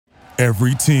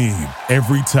Every team,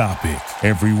 every topic,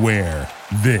 everywhere.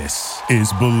 This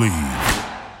is Believe.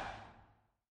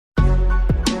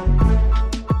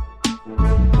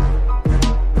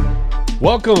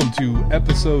 Welcome to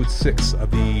episode 6 of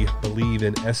the Believe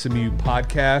in SMU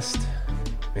podcast.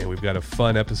 Man, we've got a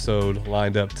fun episode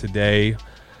lined up today.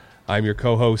 I'm your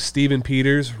co-host, Steven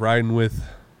Peters, riding with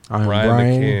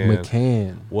Brian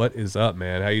McCann. What is up,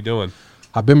 man? How you doing?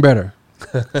 I've been better.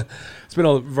 It's been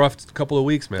a rough couple of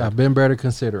weeks, man. I've been better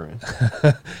considering.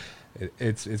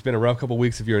 It's been a rough couple of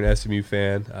weeks if you're an SMU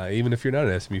fan. Even if you're not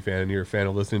an SMU fan and you're a fan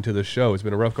of listening to the show, it's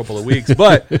been a rough couple of weeks.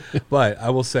 But I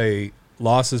will say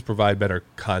losses provide better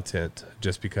content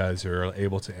just because you're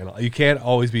able to analyze. You can't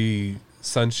always be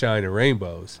sunshine and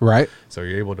rainbows. Right. So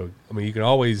you're able to, you can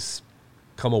always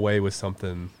come away with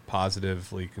something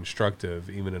positively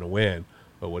constructive, even in a win.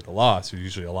 But with the loss, there's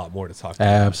usually a lot more to talk about.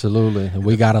 Absolutely. And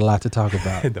we got a lot to talk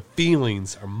about. And the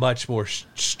feelings are much more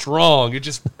strong. It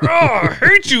just, I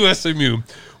hate you, SMU.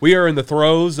 We are in the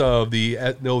throes of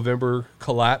the November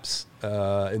collapse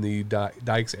in the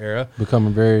Dykes era.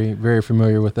 Becoming very, very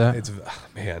familiar with that.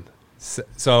 Man.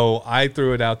 So I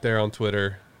threw it out there on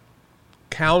Twitter,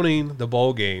 counting the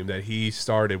bowl game that he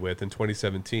started with in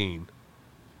 2017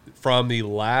 from the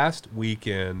last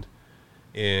weekend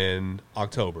in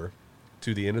October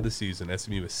to the end of the season.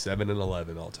 SMU is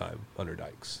 7-11 all time under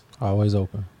Dykes. Always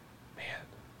open. Man.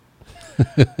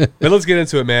 But let's get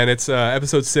into it, man. It's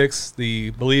episode 6,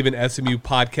 the Believe in SMU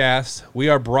podcast. We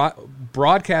are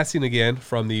broadcasting again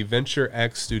from the Venture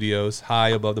X studios high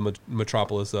above the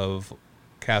metropolis of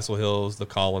Castle Hills, the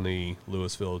Colony,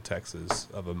 Louisville, Texas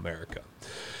of America.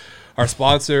 Our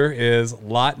sponsor is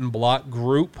Lot and Block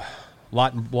Group.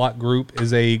 Lot and Block Group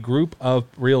is a group of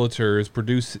realtors,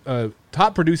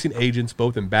 top producing agents,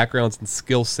 both in backgrounds and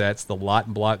skill sets. The Lot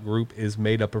and Block Group is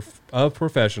made up of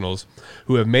professionals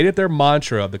who have made it their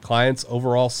mantra of the client's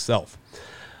overall self.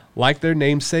 Like their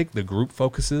namesake, the group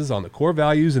focuses on the core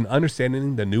values and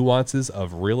understanding the nuances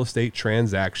of real estate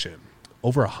transaction.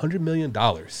 Over $100 million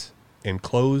in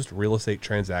closed real estate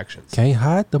transactions. Can't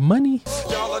hide the money.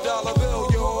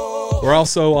 We're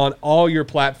also on all your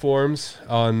platforms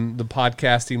on the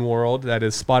podcasting world. That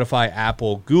is Spotify,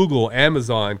 Apple, Google,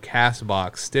 Amazon,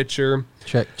 CastBox, Stitcher.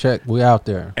 Check. We out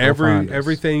there.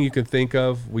 Everything you can think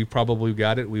of, we probably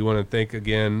got it. We want to thank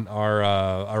again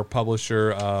our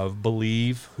publisher of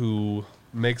Believe, who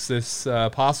makes this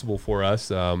possible for us.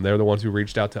 They're the ones who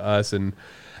reached out to us and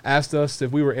asked us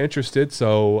if we were interested.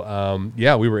 So,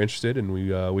 we were interested, and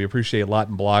we appreciate Lot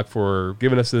and Block for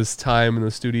giving us this time in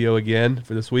the studio again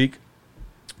for this week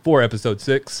for episode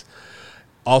 6.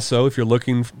 Also, if you're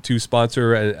looking to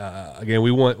sponsor, again,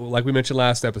 we want, like we mentioned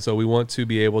last episode, we want to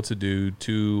be able to do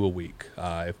 2 a week,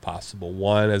 if possible.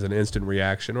 One as an instant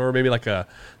reaction, or maybe like a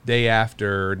day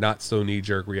after, not so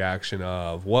knee-jerk reaction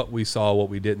of what we saw, what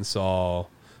we didn't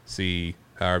see,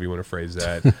 however you want to phrase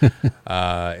that,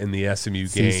 in the SMU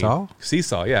game.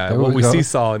 Seesaw, yeah. What we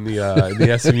seesaw in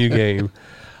the SMU game,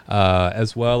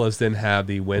 as well as then have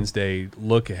the Wednesday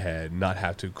look ahead, not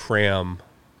have to cram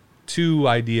 2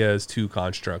 ideas, 2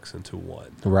 constructs into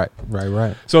one. Right.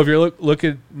 So if you're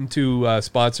looking to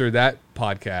sponsor that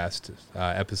podcast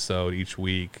episode each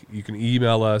week, you can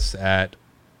email us at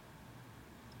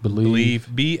Believe,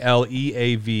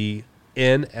 BLEAV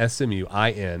SMU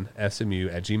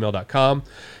 @gmail.com.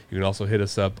 You can also hit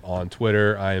us up on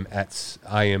Twitter.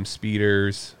 I am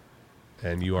Speeders,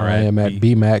 and you are at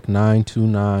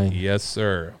BMAC929. Yes,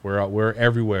 sir. We're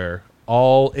everywhere,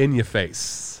 all in your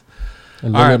face.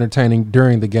 And we're entertaining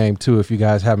during the game too. If you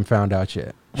guys haven't found out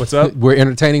yet, what's up? We're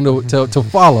entertaining to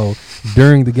follow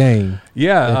during the game.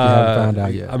 Yeah, if you haven't found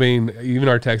out yet. I mean, even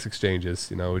our text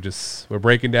exchanges. We're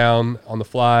breaking down on the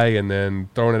fly and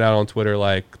then throwing it out on Twitter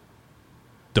like,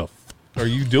 are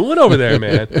you doing over there,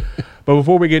 man? But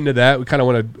before we get into that, we kind of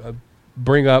want to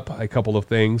bring up a couple of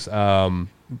things. We want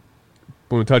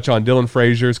to touch on Dylan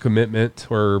Frazier's commitment,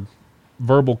 or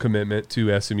verbal commitment,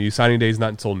 to SMU. Signing day is not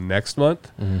until next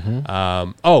month.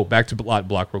 Mm-hmm. Back to Lot and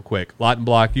Block real quick. Lot and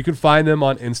Block, you can find them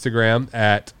on Instagram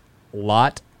at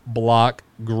Lot Block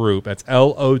Group. That's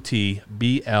LOTBLOCK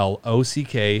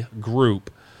Group.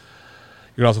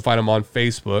 You can also find them on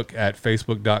Facebook at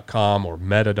facebook.com or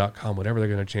meta.com, whatever they're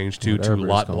going to change to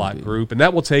Lot Block Group. And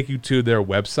that will take you to their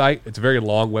website. It's a very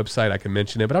long website. I can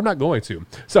mention it, but I'm not going to.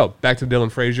 So back to Dylan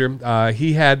Frazier.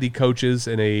 He had the coaches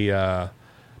in I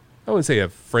wouldn't say a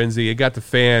frenzy. It got the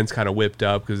fans kind of whipped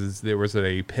up because there was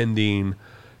a pending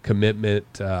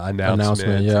commitment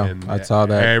announcement. Yeah, and I saw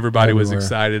that. Everybody was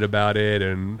excited about it.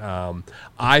 And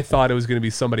I thought it was going to be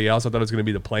somebody else. I thought it was going to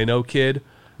be the Plano kid.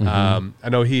 Mm-hmm. I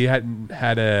know he hadn't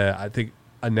had I think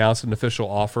announced an official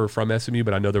offer from SMU,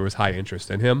 but I know there was high interest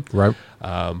in him. Right.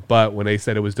 But when they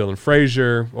said it was Dylan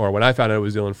Frazier, or when I found out it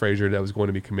was Dylan Frazier that was going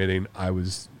to be committing, I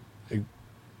was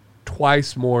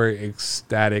twice more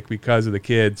ecstatic because of the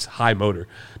kid's high motor.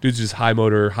 Dude's just high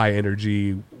motor, high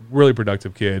energy, really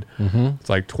productive kid. It's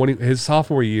like his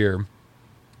sophomore year,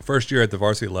 first year at the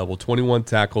varsity level, 21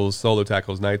 tackles, solo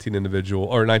tackles, 19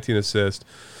 assists.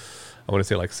 I want to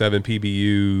say like 7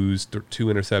 PBUs, 2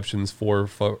 interceptions, 4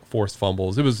 forced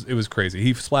fumbles. It was crazy.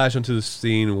 He splashed onto the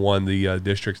scene and won the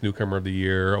district's Newcomer of the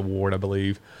Year award, I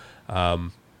believe.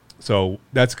 So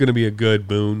that's going to be a good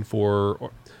boon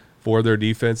for their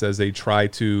defense as they try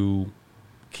to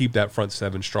keep that front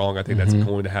seven strong. I think that's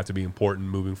going to have to be important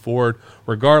moving forward,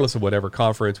 regardless of whatever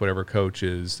conference, whatever coach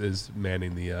is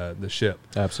manning the ship.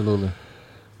 Absolutely.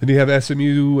 Then you have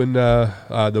SMU and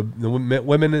the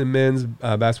women and men's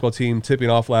basketball team tipping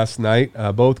off last night,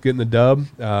 both getting the dub.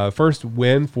 First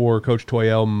win for Coach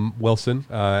Toyelle Wilson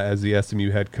as the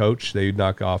SMU head coach. They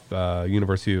knock off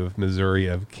University of Missouri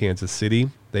of Kansas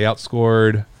City. They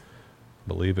outscored, I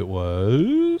believe it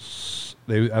was,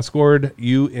 they outscored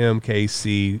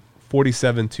UMKC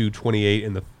 47-28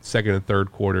 in the second and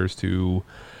third quarters to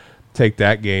take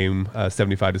that game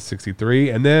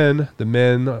 75-63. And then the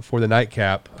men for the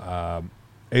nightcap,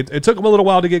 it took them a little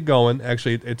while to get going.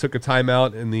 Actually, it took a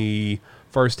timeout in the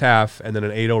first half and then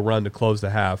an 8-0 run to close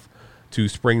the half to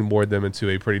springboard them into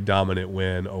a pretty dominant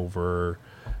win over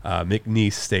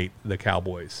McNeese State, the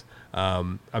Cowboys.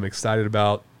 I'm excited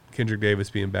about Kendrick Davis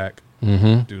being back.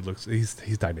 Dude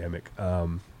he's dynamic.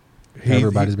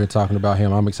 Everybody's been talking about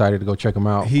him. I'm excited to go check him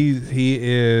out. He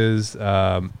is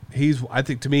I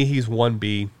think to me he's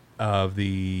 1B of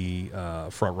the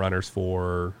front runners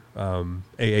for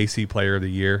AAC Player of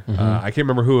the Year. I can't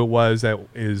remember who it was that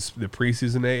is the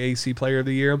preseason AAC Player of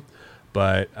the Year,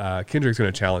 but Kendrick's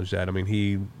going to challenge that. I mean,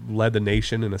 he led the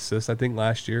nation in assists, I think,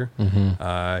 last year.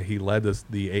 He led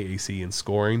the AAC in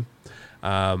scoring.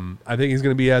 I think he's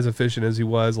going to be as efficient as he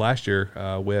was last year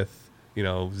with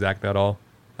Zach Nuttall.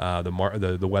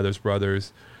 The Weathers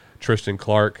brothers, Tristan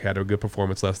Clark had a good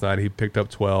performance last night. He picked up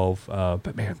 12.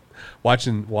 But man,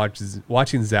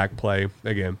 watching Zach play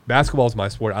again, basketball is my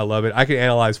sport. I love it. I can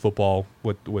analyze football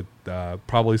with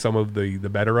probably some of the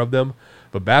better of them,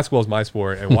 but basketball is my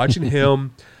sport. And watching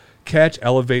him catch,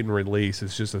 elevate, and release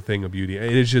is just a thing of beauty.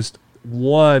 It is just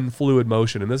one fluid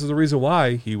motion, and this is the reason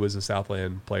why he was the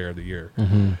Southland Player of the Year.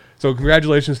 So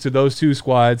congratulations to those two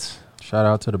squads. Shout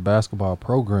out to the basketball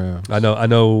program. I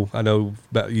know.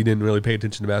 You didn't really pay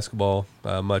attention to basketball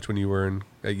much when you were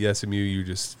at SMU. You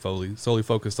just solely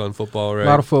focused on football, right? A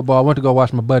lot of football. I went to go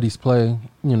watch my buddies play,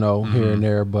 here and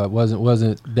there, but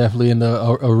wasn't definitely in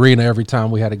the arena every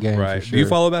time we had a game. Right. For sure. Do you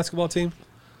follow a basketball team?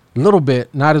 A little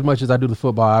bit, not as much as I do the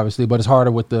football, obviously, but it's harder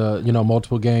with the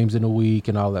multiple games in a week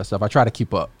and all that stuff. I try to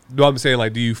keep up. No, I'm saying,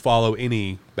 like, do you follow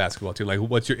any basketball team? Like,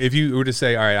 if you were to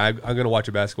say, all right, I'm going to watch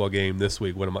a basketball game this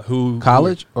week,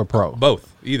 College or pro?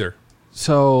 Both, either.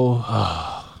 So,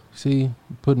 see,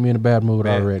 putting me in a bad mood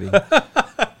already.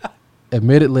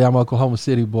 Admittedly, I'm an Oklahoma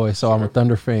City boy, so I'm a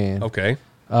Thunder fan. Okay.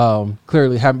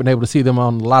 Clearly haven't been able to see them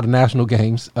on a lot of national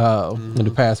games in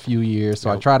the past few years, so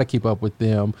I try to keep up with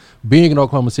them. Being an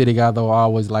Oklahoma City guy, though, I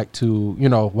always like to,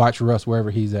 watch Russ wherever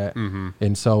he's at.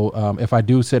 And so if I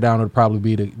do sit down, it'll probably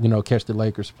be to, catch the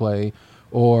Lakers play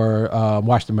or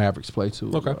watch the Mavericks play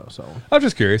too. Okay. So I'm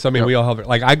just curious. I mean, we all have,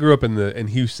 like, I grew up in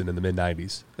Houston in the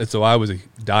mid-'90s, and so I was a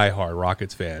diehard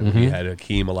Rockets fan. We had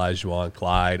Hakeem Olajuwon,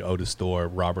 Clyde, Otis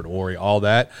Thorpe, Robert Horry, all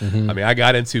that. I mean, I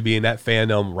got into being that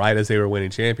fandom right as they were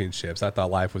winning championships. I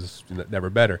thought life was never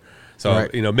better. So,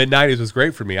 mid-'90s was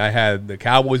great for me. I had the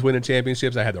Cowboys winning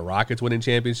championships. I had the Rockets winning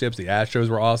championships. The Astros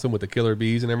were awesome with the Killer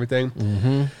Bees and everything.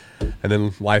 And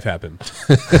then life happened.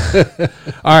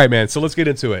 All right, man. So let's get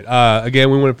into it.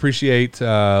 Again, we want to appreciate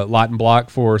Lot and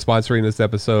Block for sponsoring this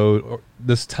episode, or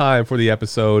this time for the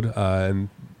episode. And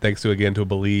thanks to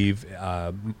Believe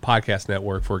Podcast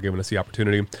Network for giving us the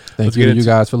opportunity. Thank you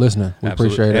guys for listening. We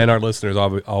appreciate it. And our listeners,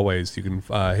 always, you can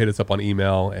hit us up on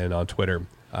email and on Twitter.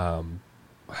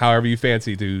 However you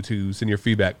fancy to send your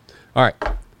feedback. All right,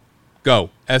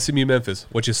 go. SMU Memphis,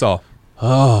 what you saw?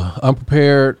 Oh,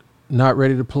 unprepared, not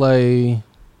ready to play,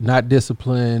 not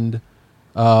disciplined.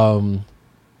 It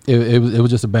was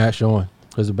just a bad showing.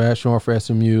 It was a bad showing for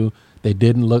SMU. They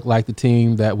didn't look like the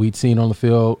team that we'd seen on the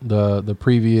field the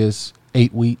previous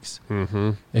 8 weeks.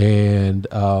 And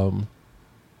it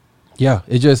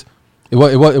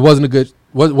wasn't a good.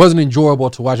 Wasn't enjoyable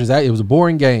to watch. It was a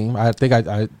boring game. I think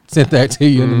I sent that to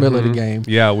you in the middle of the game.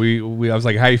 Yeah, I was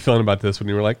like, how are you feeling about this? When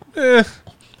you were like,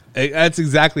 That's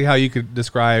exactly how you could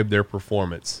describe their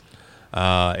performance.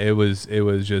 It was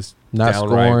just not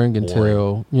scoring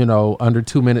until, under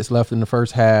 2 minutes left in the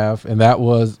first half. And that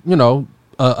was,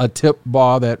 a tip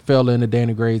ball that fell into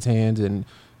Danny Gray's hands, and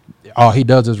all he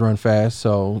does is run fast.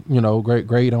 So,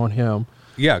 great on him.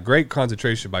 Yeah, great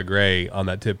concentration by Gray on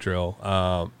that tip drill.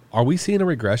 Are we seeing a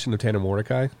regression of Tanner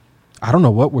Mordecai? I don't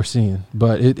know what we're seeing,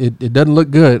 but it doesn't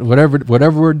look good.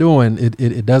 Whatever we're doing,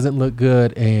 it doesn't look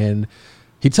good. And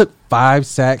he took 5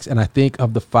 sacks, and I think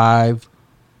of the 5,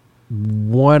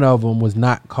 one of them was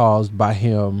not caused by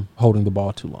him holding the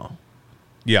ball too long.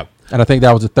 Yeah. And I think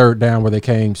that was a third down where they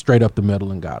came straight up the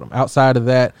middle and got him. Outside of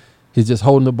that, he's just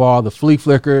holding the ball. The flea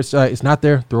flicker, it's not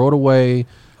there. Throw it away.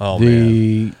 Oh,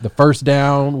 man. The first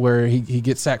down where he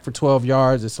gets sacked for 12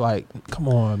 yards, it's like, come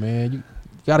on, man. You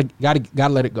gotta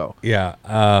let it go. Yeah.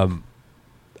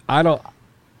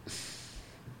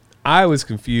 I was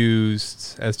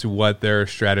confused as to what their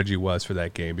strategy was for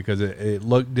that game because it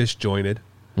looked disjointed,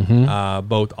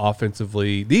 both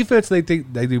offensively. Defense, they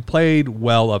played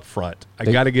well up front. I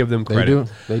got to give them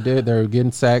credit. They did. They're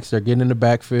getting sacks. They're getting in the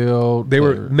backfield. They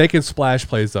were making splash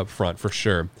plays up front for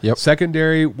sure. Yep.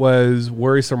 Secondary was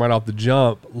worrisome right off the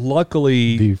jump.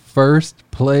 Luckily, the first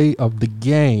play of the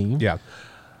game. Yeah.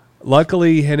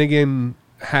 Luckily, Hennigan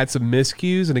had some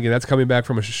miscues, and again, that's coming back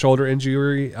from a shoulder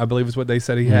injury, I believe is what they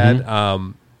said he had.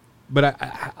 But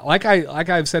like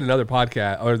I've said in other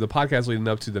podcast or the podcast leading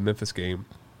up to the Memphis game,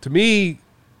 to me,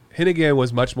 Hennigan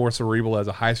was much more cerebral as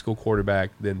a high school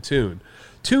quarterback than Toon.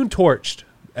 Toon torched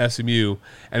SMU,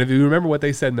 and if you remember what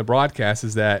they said in the broadcast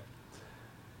is that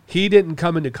he didn't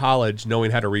come into college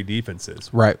knowing how to read defenses.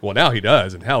 Right. Well, now he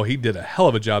does, and he did a hell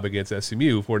of a job against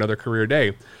SMU for another career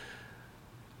day.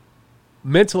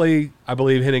 Mentally, I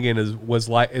believe Hennigan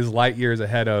is light years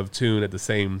ahead of Toon at the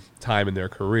same time in their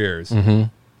careers. And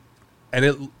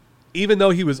even though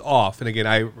he was off, and again,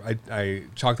 I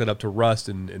chalked that up to rust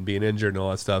and being injured and all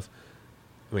that stuff.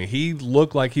 I mean, he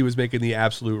looked like he was making the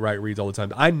absolute right reads all the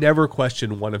time. I never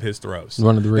questioned one of his throws.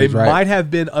 One of the reads, they might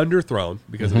have been underthrown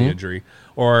because of the injury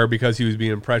or because he was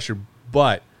being pressured,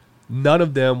 but none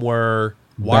of them were,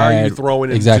 why are you throwing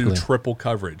into triple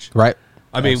coverage? Right.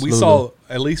 I mean, we saw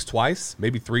at least twice,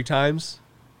 maybe 3 times,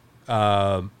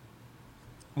 Mordecai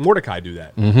do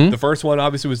that. The first one,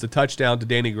 obviously, was the touchdown to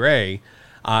Danny Gray.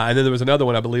 And then there was another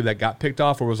one, I believe, that got picked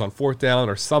off or was on 4th down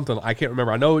or something. I can't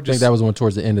remember. I think that was one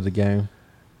towards the end of the game.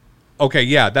 Okay,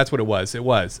 yeah, that's what it was. It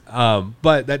was.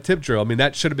 But that tip drill, I mean,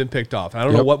 that should have been picked off. I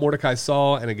don't know what Mordecai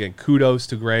saw. And, again, kudos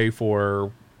to Gray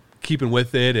for keeping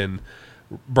with it and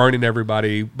burning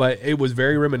everybody, but it was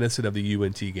very reminiscent of the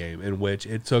UNT game in which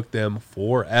it took them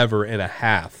forever and a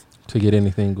half to get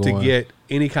anything going, to get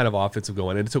any kind of offensive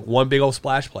going, and it took one big old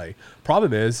splash play.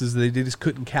 Problem is they just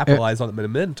couldn't capitalize on the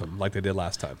momentum like they did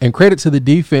last time. And credit to the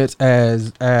defense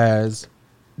as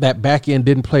that back end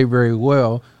didn't play very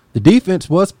well. The defense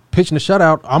was pitching a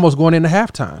shutout almost going into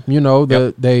halftime.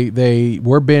 They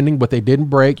were bending, but they didn't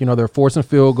break. They're forcing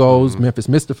field goals. Memphis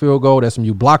missed a field goal.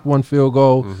 SMU blocked one field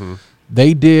goal.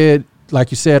 They did,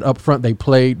 like you said, up front, they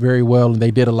played very well, and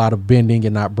they did a lot of bending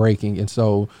and not breaking. And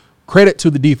so credit to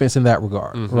the defense in that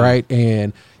regard, right?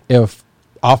 And if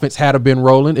offense had been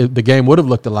rolling, the game would have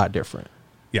looked a lot different.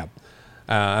 Yeah,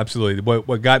 absolutely.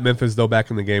 What got Memphis, though, back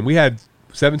in the game, we had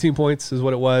 17 points is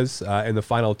what it was in the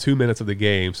final 2 minutes of the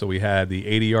game. So we had the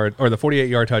 80-yard or the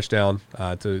 48-yard touchdown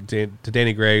to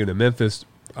Danny Gray and the Memphis.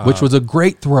 Which was a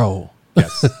great throw.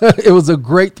 Yes. It was a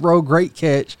great throw, great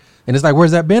catch. And it's like, where's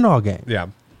that been all game? Yeah.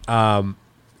 And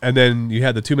then you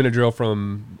had the 2-minute drill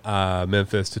from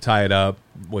Memphis to tie it up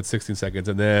with 16 seconds.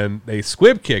 And then they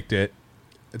squib kicked it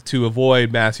to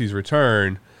avoid Massey's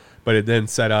return. But it then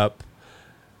set up,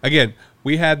 again,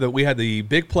 we had the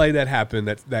big play that happened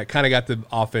that kind of got the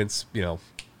offense,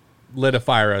 lit a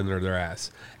fire under their ass.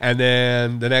 And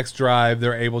then the next drive,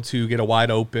 they're able to get a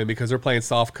wide open because they're playing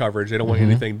soft coverage. They don't want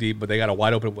anything deep, but they got a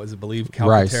wide open, I believe,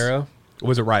 Calcaterra?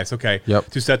 Was it Rice? Okay.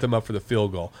 Yep. To set them up for the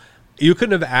field goal. You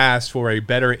couldn't have asked for a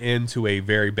better end to a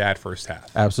very bad first half.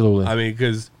 Absolutely. I mean,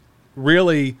 because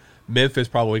really, Memphis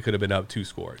probably could have been up 2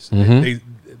 scores.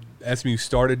 SMU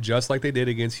started just like they did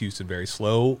against Houston, very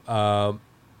slow on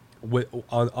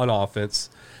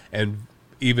offense, and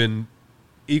even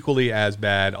equally as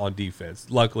bad on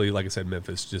defense. Luckily, like I said,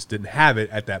 Memphis just didn't have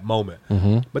it at that moment.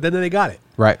 But then they got it.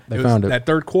 Right. They found it. That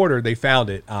third quarter, they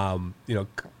found it.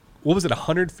 What was it,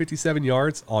 157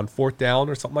 yards on 4th down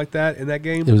or something like that in that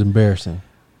game? It was embarrassing.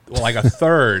 Well, like a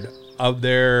third of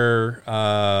their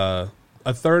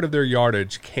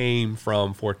yardage came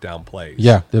from 4th down plays.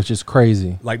 Yeah, it was just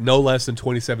crazy. Like no less than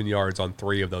 27 yards on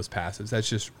 3 of those passes. That's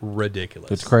just ridiculous.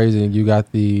 It's crazy. You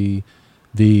got the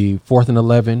 4th and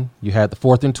 11. You had the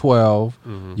 4th and 12.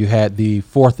 You had the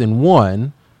 4th and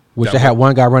 1. which they had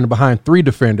one guy running behind 3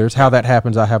 defenders. How that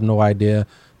happens, I have no idea.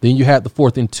 Then you had the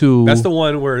 4th and 2. That's the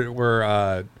one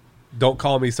where Don't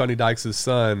Call Me Sonny Dykes'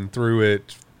 son threw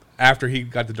it after he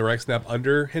got the direct snap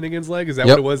under Hennigan's leg. Is that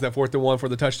what it was? That 4th and 1 for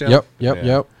the touchdown?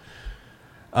 Yep.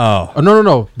 Oh,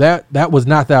 no. That was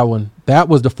not that one. That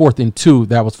was the 4th and 2.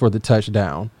 That was for the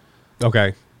touchdown.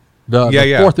 Okay. The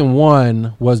 4th and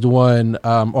 1 was the one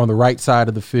on the right side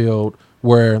of the field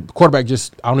where the quarterback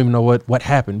just, I don't even know what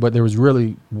happened, but there was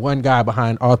really one guy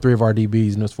behind all 3 of our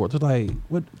DBs in this 4th. It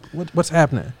was like, what's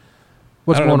happening?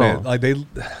 What's going on? Like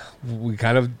we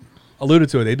kind of alluded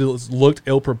to it. They just looked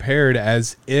ill prepared,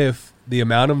 as if the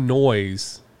amount of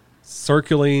noise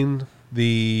circulating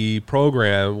the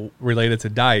program related to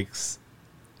Dykes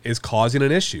is causing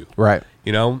an issue. Right.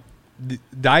 You know,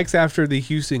 Dykes after the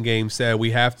Houston game said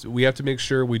we have to make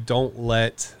sure we don't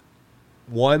let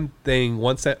one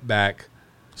setback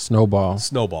snowball.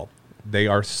 They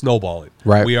are snowballing.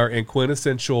 Right. We are in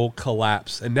quintessential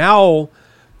collapse, and now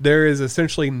there is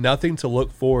essentially nothing to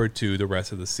look forward to the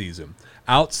rest of the season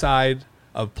outside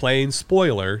of playing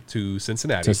spoiler to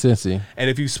Cincinnati. To Cincy. And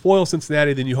if you spoil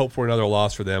Cincinnati, then you hope for another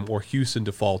loss for them, or Houston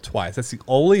to fall twice. That's the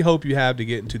only hope you have to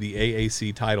get into the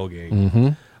AAC title game. Mm-hmm.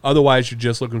 Otherwise, you're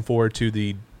just looking forward to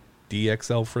the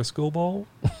DXL Frisco Bowl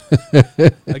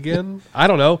again. I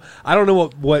don't know. I don't know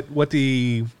what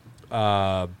the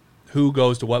who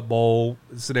goes to what bowl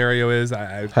scenario is.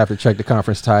 I have to check the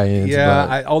conference tie-ins.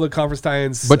 Yeah, all the conference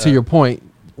tie-ins. But to your point,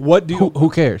 who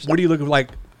cares? What do you look like?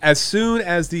 As soon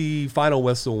as the final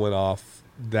whistle went off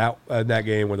that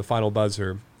game, or the final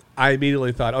buzzer, I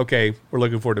immediately thought, okay, we're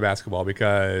looking forward to basketball,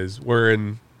 because we're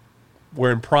in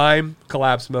prime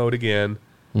collapse mode again.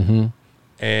 Mm-hmm.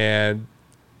 And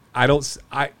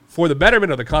for the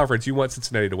betterment of the conference, you want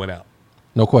Cincinnati to win out.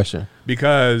 No question.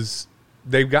 Because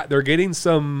they're getting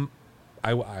some,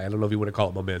 I don't know if you want to call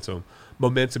it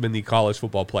momentum in the college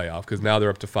football playoff, because now they're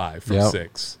up to 5 from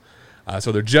 6.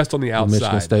 So they're just on the outside.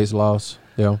 Michigan State's loss.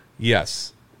 Yeah.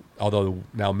 Yes. Although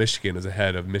now Michigan is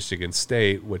ahead of Michigan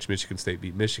State, which Michigan State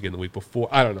beat Michigan the week before.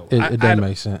 I don't know. It doesn't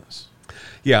make sense.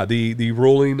 Yeah, the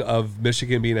ruling of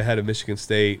Michigan being ahead of Michigan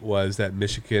State was that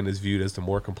Michigan is viewed as the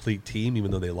more complete team,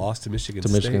 even though they lost to Michigan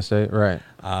State. Michigan State, right.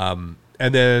 And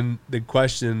then the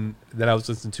question that I was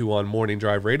listening to on Morning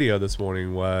Drive Radio this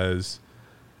morning was,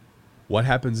 what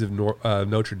happens if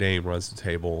Notre Dame runs the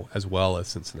table as well as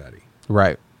Cincinnati?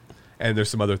 Right. And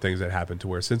there's some other things that happen to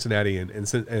where Cincinnati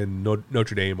and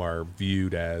Notre Dame are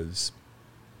viewed as,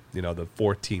 the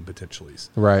 4th team potentially.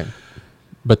 Right.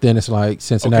 But then it's like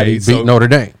Cincinnati beat Notre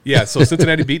Dame. Yeah, so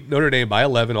Cincinnati beat Notre Dame by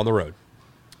 11 on the road.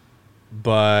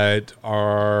 But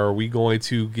are we going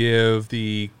to give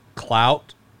the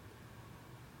clout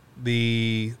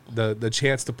the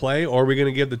chance to play, or are we going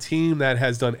to give the team that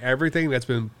has done everything that's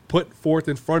been put forth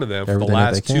in front of them for the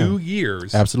last 2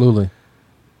 years? Absolutely.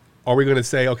 Are we going to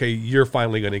say, okay, you're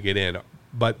finally going to get in,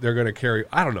 but they're going to carry?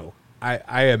 I don't know.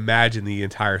 I imagine the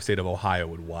entire state of Ohio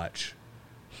would watch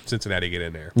Cincinnati get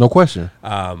in there. No question.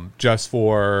 Just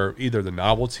for either the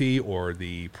novelty or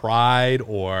the pride,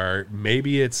 or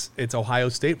maybe it's Ohio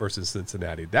State versus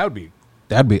Cincinnati. That'd be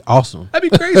awesome. That'd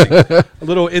be crazy. A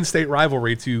little in-state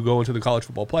rivalry to go into the college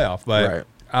football playoff. But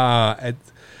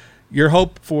your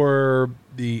hope for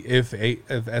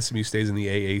if SMU stays in the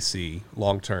AAC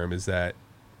long term is that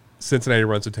Cincinnati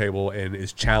runs the table and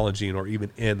is challenging or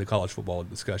even in the college football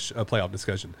playoff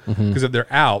discussion. Because if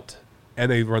they're out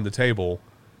and they run the table,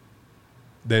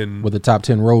 then with the top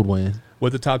 10 road win,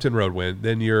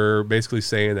 then you're basically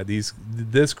saying that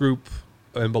this group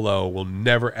and below will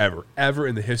never, ever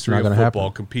in the history of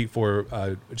football compete for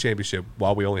a championship,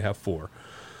 while we only have 4.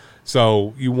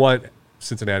 So you want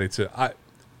Cincinnati to,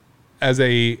 as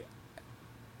a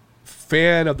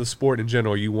fan of the sport in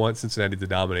general, you want Cincinnati to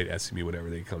dominate SMU whenever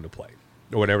they come to play,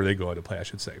 or whenever they go into play, I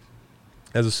should say.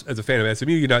 As a fan of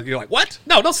SMU, you're like, what?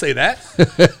 No, don't say that.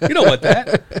 You don't want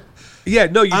that. Yeah,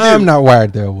 no, you do. I'm not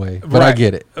wired their way, but right. I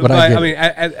get it. But I mean,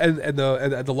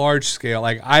 at the large scale,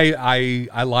 like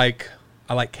I like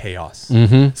chaos.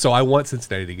 Mm-hmm. So I want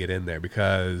Cincinnati to get in there,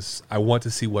 because I want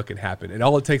to see what can happen. And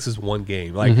all it takes is one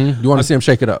game. Like you want to see them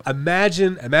shake it up.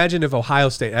 Imagine if Ohio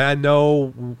State, and I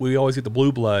know we always get the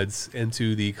blue bloods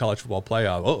into the college football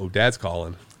playoff. Uh-oh, Dad's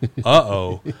calling.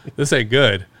 Uh-oh, this ain't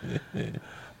good.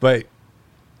 But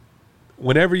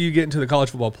whenever you get into the college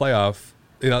football playoff,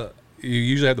 you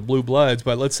usually have the blue bloods.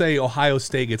 But let's say Ohio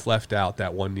State gets left out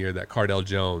that one year that Cardell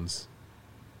Jones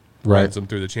runs them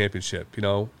through the championship.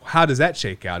 How does that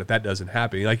shake out if that doesn't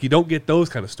happen? Like, you don't get those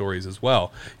kind of stories as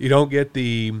well. You don't get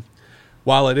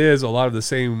while it is a lot of the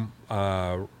same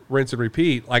rinse and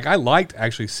repeat. Like, I liked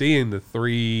actually seeing the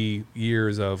 3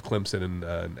 years of Clemson and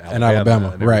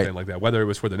Alabama and everything right, like that, whether it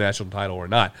was for the national title or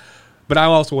not. But I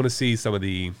also want to see some of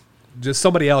the just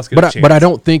somebody else get a chance. But I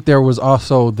don't think there was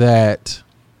also that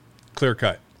clear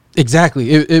cut.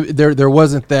 Exactly. There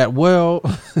wasn't that. Well,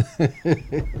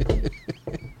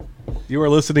 you are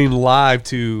listening live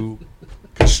to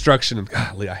construction. And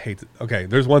golly, I hate it. Okay,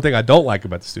 there's one thing I don't like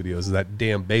about the studios is that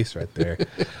damn bass right there.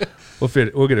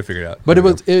 We'll get it figured out. But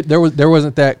there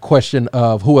wasn't that question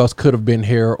of who else could have been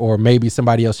here, or maybe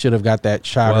somebody else should have got that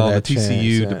shot or that the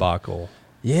TCU chance. debacle.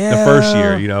 Yeah, the first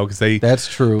year, because that's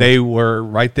true. They were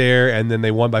right there, and then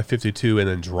they won by 52, and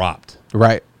then dropped.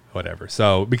 Right. Whatever.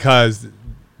 So because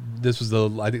this was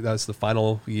I think that's the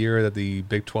final year that the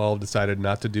Big 12 decided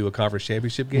not to do a conference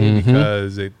championship game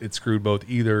because it screwed both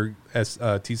either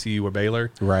TCU or Baylor.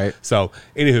 Right. So,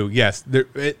 anywho, yes,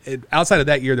 outside of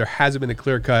that year, there hasn't been a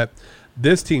clear cut.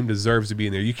 This team deserves to be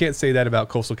in there. You can't say that about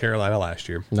Coastal Carolina last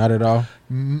year. Not at all.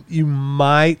 You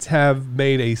might have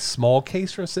made a small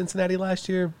case for Cincinnati last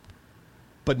year,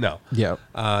 but no. Yeah.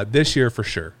 This year for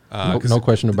sure. No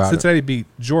question about Cincinnati beat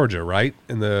Georgia, right,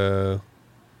 in the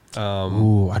I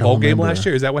don't bowl game remember. last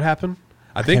year. Is that what happened?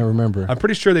 I can't remember. I'm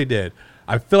pretty sure they did.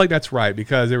 I feel like that's right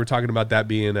because they were talking about that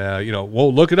being,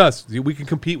 well, look at us. We can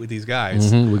compete with these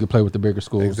guys. We can play with the bigger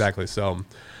schools. Exactly. So,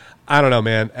 I don't know,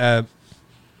 man.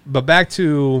 But back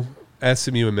to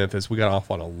SMU and Memphis, we got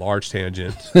off on a large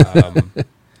tangent.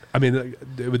 I mean,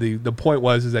 the point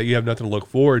was that you have nothing to look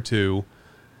forward to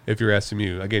if you're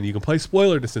SMU. Again, you can play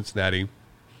spoiler to Cincinnati,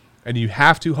 and you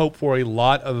have to hope for a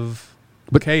lot of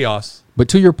chaos. But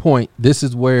to your point, this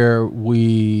is where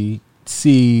we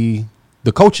see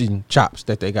the coaching chops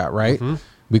that they got, right?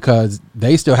 Because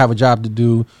they still have a job to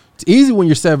do. It's easy when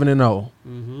you're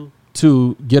 7-0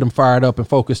 to get them fired up and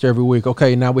focused every week.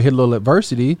 Okay, now we hit a little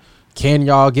adversity. Can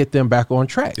y'all get them back on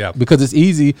track? Yeah. Because it's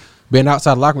easy being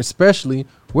outside the locker room, especially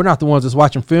we're not the ones that's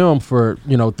watching film for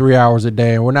 3 hours a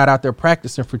day, and we're not out there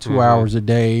practicing for 2 hours a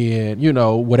day, and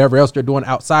whatever else they're doing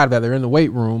outside of that, they're in the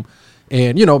weight room.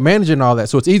 And, managing all that.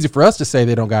 So it's easy for us to say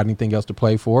they don't got anything else to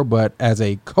play for. But as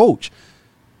a coach,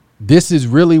 this is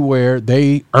really where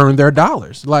they earn their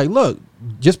dollars. Like, look,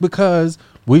 just because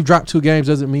we've dropped 2 games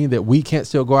doesn't mean that we can't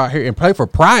still go out here and play for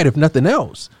pride, if nothing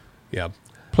else. Yeah.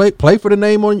 Play for the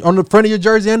name on the front of your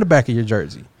jersey and the back of your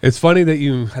jersey. It's funny that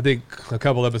I think a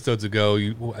couple episodes ago,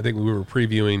 I think we were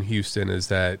previewing Houston, is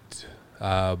that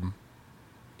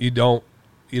you don't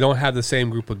have the same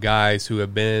group of guys who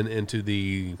have been into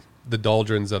the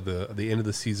doldrums of the end of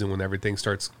the season when everything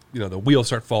starts, the wheels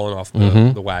start falling off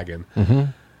the wagon.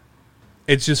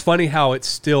 It's just funny how it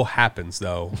still happens,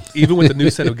 though, even with the new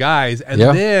set of guys. And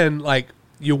then, like,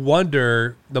 you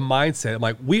wonder the mindset. I'm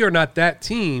like, we are not that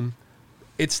team.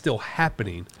 It's still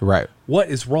happening. Right. What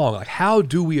is wrong? Like, how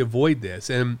do we avoid this?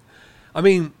 And, I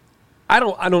mean,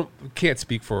 can't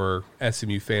speak for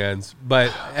SMU fans,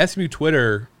 but SMU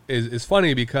Twitter is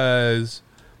funny because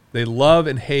they love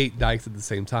and hate Dykes at the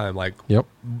same time. Like,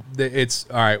 it's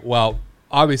all right. Well,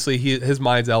 obviously his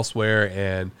mind's elsewhere,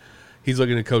 and he's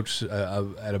looking to coach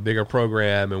at a bigger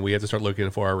program, and we have to start looking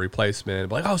for a replacement.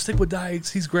 But like, stick with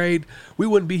Dykes. He's great. We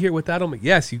wouldn't be here without him.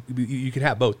 Yes, you can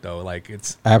have both though. Like,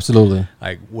 it's absolutely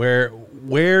like where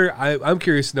I'm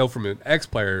curious to know from an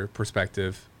ex-player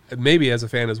perspective, maybe as a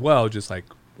fan as well, just like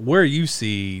where you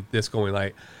see this going.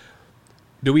 Like,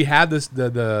 do we have this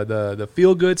the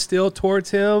feel good still towards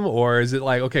him, or is it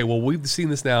like, okay, well, we've seen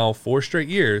this now 4 straight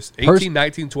years, 18,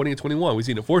 19, 20, and 21. We've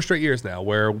seen it 4 straight years now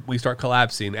where we start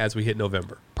collapsing as we hit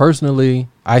November. Personally,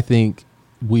 I think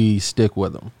we stick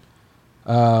with him.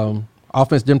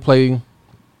 Offense didn't play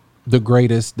the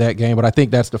greatest that game, but I think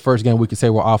that's the first game we can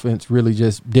say where offense really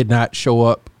just did not show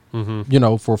up,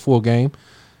 for a full game.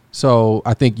 So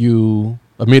I think you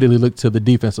immediately look to the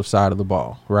defensive side of the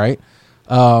ball, right?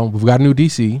 We've got a new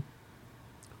DC.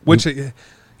 Which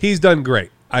he's done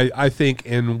great, I think,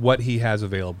 in what he has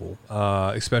available,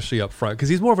 especially up front, because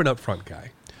he's more of an up front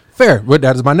guy. Fair. But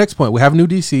that is my next point. We have a new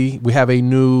DC. We have a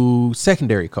new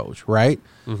secondary coach, right?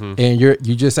 And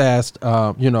you just asked,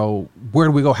 where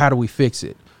do we go? How do we fix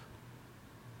it?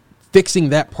 Fixing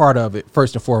that part of it,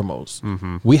 first and foremost.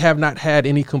 We have not had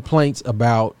any complaints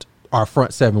about our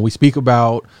front 7. We speak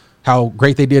about how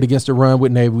great they did against the run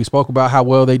with Navy. We spoke about how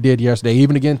well they did yesterday.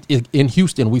 Even again in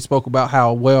Houston, we spoke about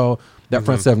how well that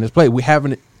front 7 is played. We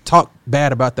haven't talked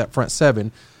bad about that front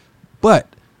 7, but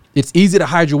it's easy to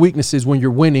hide your weaknesses when you're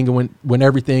winning and when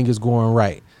everything is going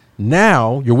right.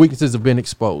 Now your weaknesses have been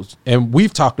exposed, and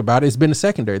we've talked about it. It's been the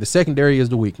secondary. The secondary is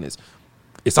the weakness.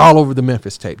 It's all over the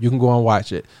Memphis tape. You can go and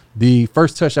watch it. The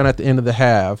first touchdown at the end of the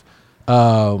half,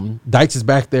 Dykes is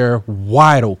back there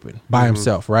wide open by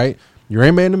himself, right? You're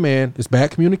in man-to-man. It's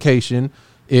bad communication.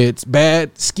 It's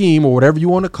bad scheme or whatever you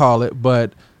want to call it,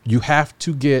 but you have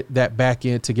to get that back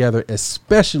end together,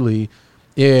 especially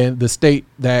in the state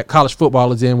that college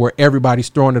football is in, where everybody's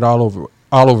throwing it all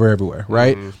over everywhere,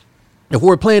 right? If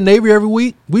we're playing Navy every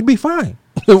week, we'd be fine.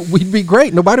 We'd be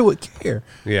great. Nobody would care.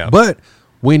 Yeah. But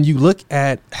when you look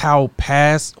at how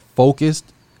pass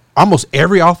focused almost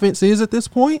every offense is at this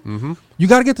point, you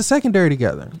got to get the secondary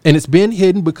together. And it's been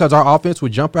hidden because our offense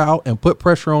would jump out and put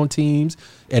pressure on teams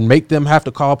and make them have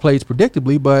to call plays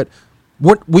predictably. But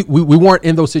we weren't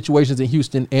in those situations in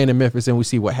Houston and in Memphis, and we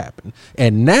see what happened.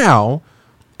 And now,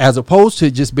 as opposed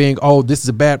to just being, oh, this is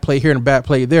a bad play here and a bad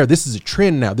play there, this is a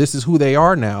trend now. This is who they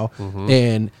are now.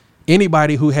 And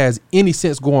anybody who has any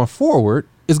sense going forward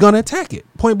is going to attack it,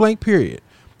 point blank, period.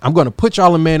 I'm going to put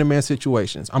y'all in man-to-man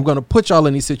situations. I'm going to put y'all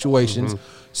in these situations.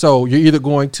 So you're either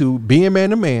going to be in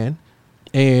man-to-man,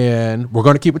 and we're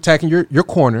going to keep attacking your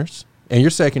corners and your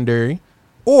secondary,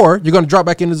 or you're going to drop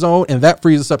back in the zone, and that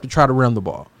frees us up to try to run the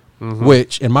ball,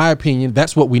 which, in my opinion,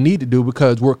 that's what we need to do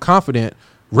because we're confident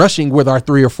rushing with our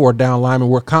 3 or 4 down linemen.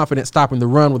 We're confident stopping the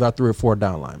run with our 3 or 4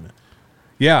 down linemen.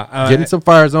 Yeah. Getting some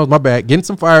fire zones, getting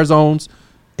some fire zones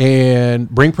and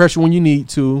bring pressure when you need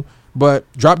to, but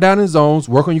drop down in zones,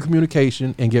 work on your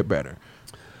communication, and get better.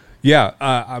 Yeah,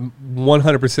 I'm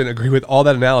 100% agree with all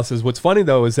that analysis. What's funny,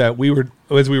 though, is that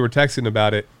as we were texting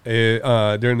about it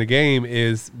during the game,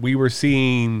 is we were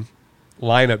seeing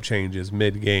lineup changes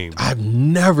mid-game. I've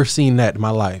never seen that in my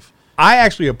life. I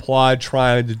actually applaud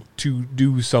trying to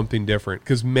do something different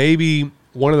because maybe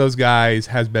one of those guys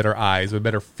has better eyes, a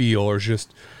better feel, or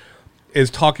just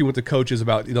is talking with the coaches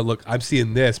about, look, I'm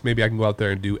seeing this. Maybe I can go out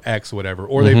there and do X or whatever.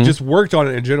 Or they've just worked on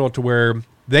it in general to where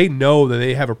they know that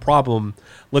they have a problem.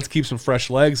 Let's keep some fresh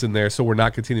legs in there so we're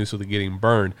not continuously getting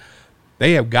burned.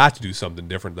 They have got to do something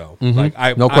different, though.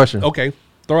 No question. Okay,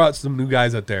 throw out some new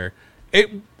guys out there.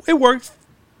 It works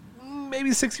maybe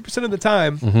 60% of the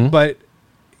time, but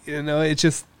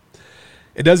it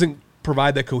doesn't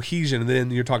provide that cohesion. And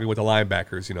then you're talking with the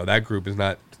linebackers. That group is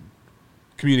not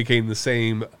communicating the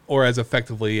same or as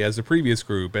effectively as the previous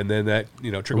group, and then that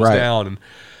trickles down. And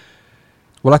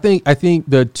well, I think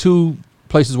the two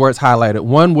places where it's highlighted,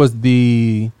 one was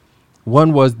the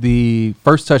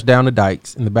first touchdown to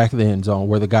Dykes in the back of the end zone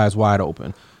where the guy's wide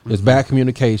open. There's bad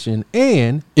communication,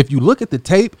 and if you look at the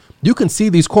tape, you can see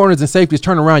these corners and safeties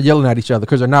turn around yelling at each other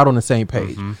because they're not on the same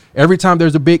page. Every time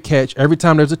there's a big catch, every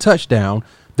time there's a touchdown,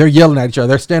 they're yelling at each other.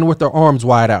 They're standing with their arms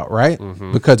wide out, right?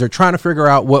 Because they're trying to figure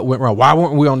out what went wrong. Why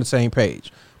weren't we on the same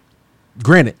page?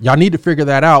 Granted, y'all need to figure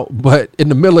that out, but in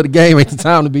the middle of the game ain't the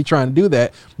time to be trying to do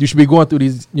that. You should be going through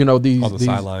these on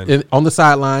the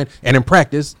sideline and in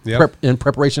practice, in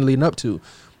preparation leading up to.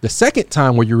 The second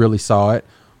time where you really saw it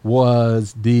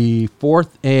was the 4th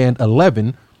and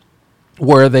 11,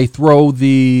 where they throw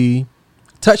the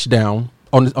touchdown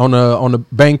on the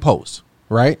bang post,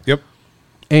 right? Yep.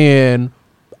 And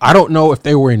I don't know if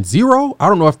they were in 0. I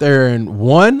don't know if they're in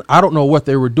 1. I don't know what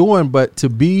they were doing, but to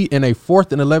be in a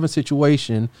 4th and 11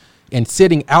 situation and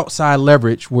sitting outside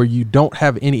leverage where you don't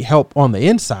have any help on the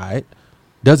inside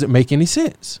doesn't make any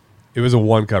sense. It was a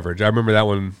 1 coverage. I remember that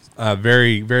one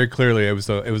very, very clearly. It was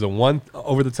a 1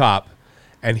 over the top,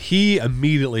 and he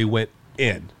immediately went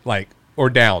in, or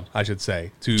down, I should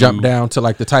say, to jump down to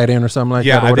the tight end or something like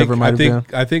that, or whatever it might have been.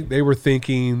 I think they were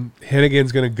thinking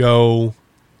Hennigan's going to go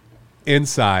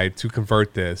inside to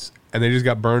convert this, and they just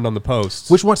got burned on the posts.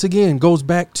 Which once again goes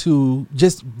back to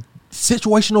just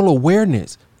situational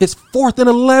awareness. It's 4th and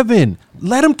 11.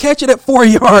 Let them catch it at 4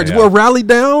 yards. We'll rally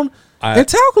down and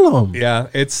tackle them. Yeah,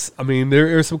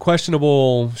 there is some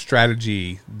questionable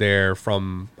strategy there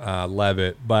from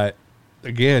Leavitt, but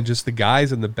again, just the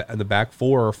guys in the back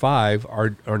 4 or 5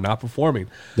 are not performing.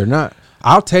 They're not.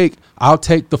 I'll take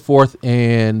the 4th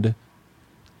and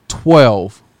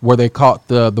 12 where they caught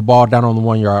the ball down on the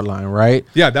 1 yard line, right?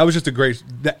 Yeah, that was just a great.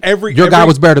 Every guy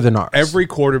was better than ours. Every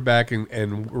quarterback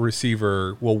and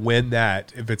receiver will win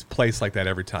that if it's placed like that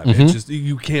every time. It's just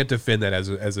you can't defend that as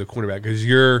a cornerback because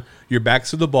your back's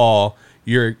to the ball.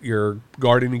 You're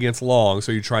guarding against Long,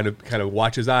 so you're trying to kind of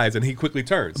watch his eyes, and he quickly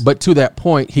turns. But to that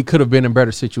point, he could have been in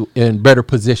better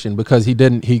position because he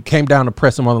didn't. He came down to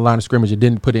press him on the line of scrimmage and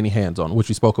didn't put any hands on him, which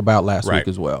we spoke about last week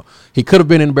as well. He could have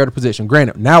been in a better position.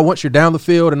 Granted, now once you're down the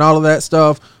field and all of that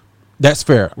stuff, that's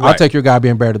fair. I'll take your guy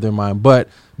being better than mine, but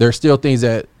there's still things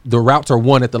that the routes are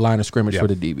won at the line of scrimmage for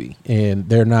the DB, and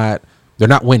they're not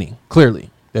winning.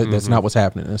 Clearly, that's not what's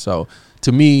happening. And so,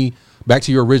 to me, back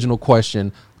to your original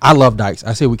question, I love Dykes.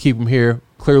 I say we keep him here.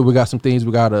 Clearly, we got some things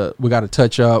we gotta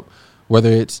touch up. whether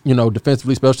it's,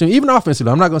 defensively, special team, even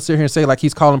offensively. I'm not going to sit here and say like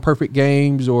he's calling perfect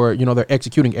games or, they're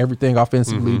executing everything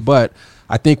offensively, but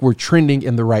I think we're trending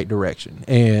in the right direction.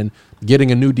 And getting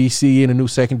a new DC and a new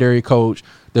secondary coach,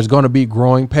 there's going to be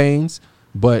growing pains,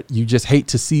 but you just hate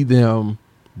to see them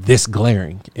this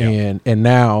glaring. Yeah. And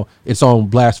now it's on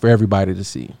blast for everybody to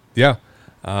see. Yeah.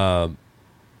 100%.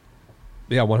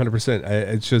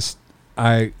 It's just,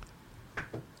 I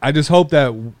just hope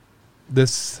that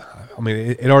this,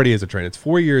 it already is a trend. It's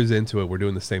 4 years into it. We're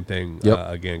doing the same thing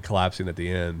again, collapsing at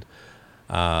the end.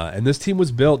 And this team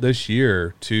was built this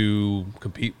year to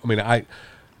compete.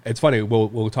 It's funny.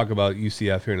 We'll talk about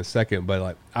UCF here in a second, but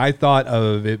like I thought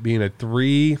of it being a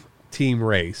 3-team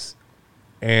race,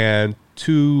 and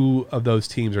 2 of those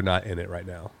teams are not in it right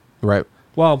now. Right.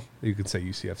 Well, you could say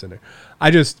UCF's in there.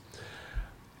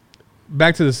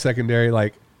 Back to the secondary,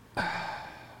 like this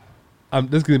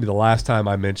is going to be the last time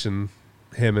I mention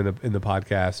him in the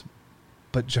podcast,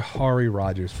 but Jahari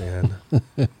Rogers, man,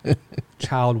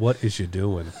 child, what is you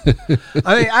doing?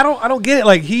 I don't get it.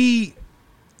 Like you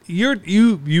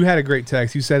had a great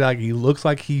text. You said like he looks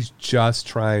like he's just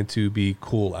trying to be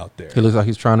cool out there. He looks like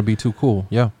he's trying to be too cool.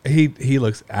 Yeah. He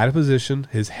looks out of position.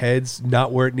 His head's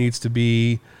not where it needs to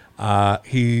be.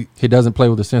 He doesn't play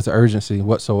with a sense of urgency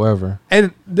whatsoever.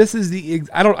 And this is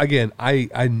I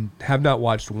have not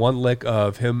watched one lick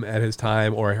of him at his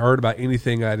time or heard about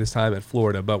anything at his time at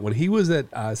Florida, but when he was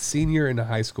at senior in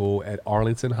high school at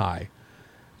Arlington High,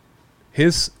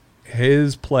 his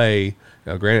play,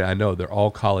 now granted I know they're all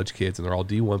college kids and they're all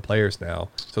D1 players now,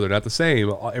 so they're not the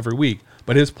same every week,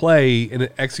 but his play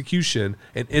and execution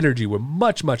and energy were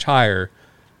much, much higher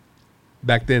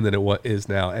back then than it is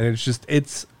now. And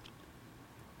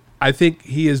I think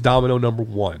he is domino number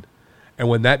 1. And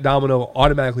when that domino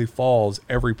automatically falls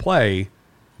every play,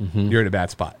 you're in a bad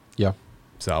spot. Yeah.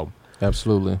 So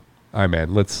absolutely. All right,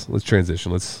 man. Let's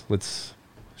transition. Let's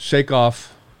shake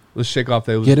off those.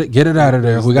 Get it out of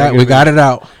there. We got it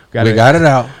out. We got it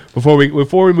out. Before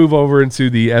we move over into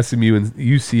the SMU and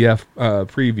UCF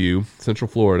preview, Central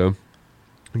Florida.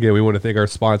 Again, we want to thank our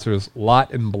sponsors,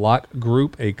 Lot and Block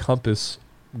Group, a Compass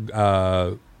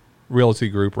realty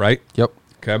group, right? Yep.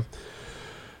 Okay.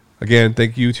 Again,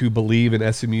 thank you to Believe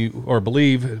in SMU or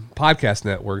Believe Podcast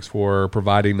Networks for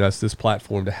providing us this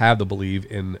platform to have the Believe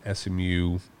in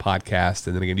SMU podcast.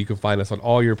 And then again, you can find us on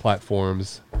all your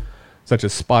platforms such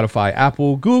as Spotify,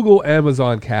 Apple, Google,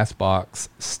 Amazon, Castbox,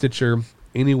 Stitcher,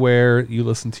 anywhere you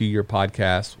listen to your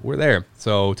podcast, we're there.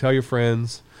 So tell your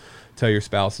friends, tell your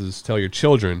spouses, tell your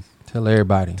children. Tell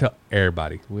everybody. Tell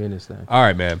everybody. We in this thing. All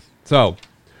right, man. So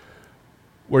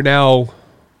we're now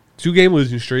 2-game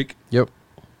losing streak. Yep.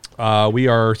 We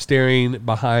are staring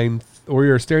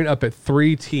up at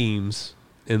 3 teams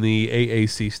in the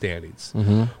AAC standings.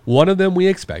 One of them we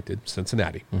expected,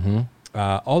 Cincinnati.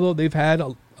 Although they've had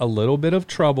a little bit of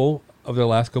trouble over the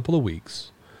last couple of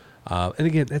weeks. And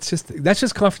again, that's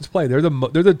just conference play. They're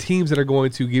the teams that are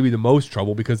going to give you the most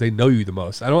trouble because they know you the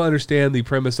most. I don't understand the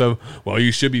premise of, well,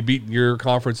 you should be beating your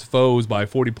conference foes by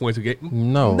 40 points a game.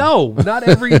 No, not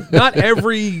every.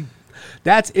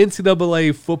 That's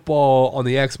NCAA football on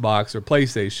the Xbox or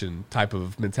PlayStation type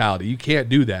of mentality. You can't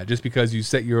do that just because you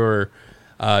set your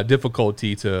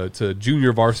difficulty to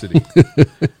junior varsity.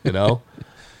 You know,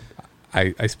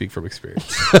 I speak from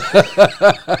experience.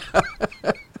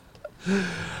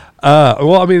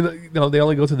 Well, I mean, they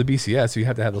only go to the BCS, so you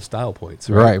have to have those style points.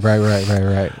 Right. But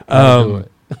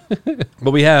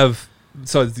we have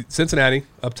Cincinnati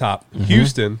up top,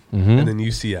 Houston, and then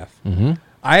UCF.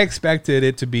 I expected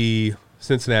it to be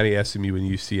Cincinnati, SMU, and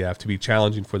UCF to be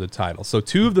challenging for the title. So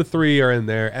 2 of the 3 are in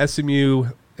there. SMU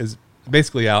is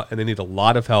basically out, and they need a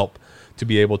lot of help to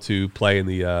be able to play in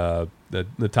the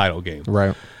title game.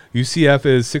 Right. UCF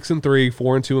is 6-3,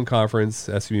 4-2 in conference.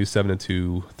 SMU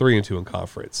 7-2, 3-2 in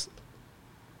conference.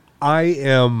 I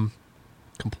am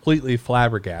completely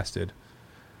flabbergasted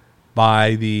by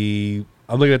I'm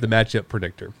looking at the matchup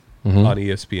predictor on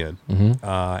ESPN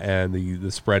and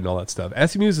the spread and all that stuff.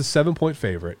 SMU is a 7-point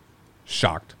favorite.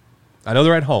 Shocked. I know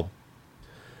they're at home.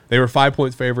 They were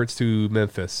 5-point favorites to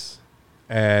Memphis,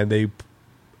 and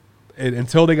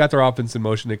until they got their offense in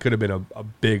motion, it could have been a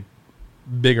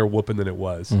bigger whooping than it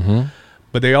was.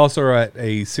 But they also are at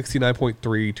a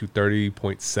 69.3 to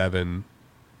 30.7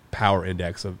 power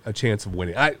index of a chance of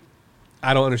winning. I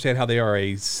don't understand how they are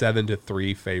a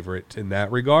 7-3 favorite in that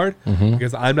regard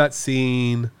because I'm not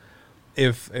seeing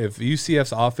if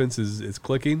UCF's offense is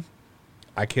clicking,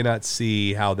 I cannot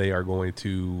see how they are going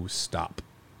to stop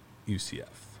UCF,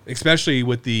 especially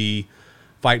with the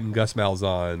fighting Gus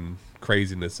Malzahn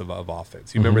craziness of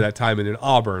offense. You remember that time in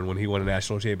Auburn when he won a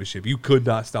national championship? You could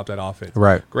not stop that offense.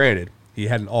 Right. Granted, He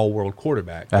had an all-world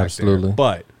quarterback. Back Absolutely. there,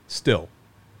 but still,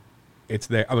 it's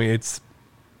there. I mean,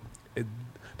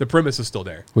 the premise is still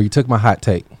there. Well, you took my hot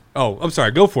take. Oh, I'm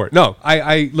sorry. Go for it. No,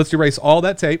 let's erase all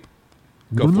that tape.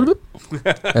 Go for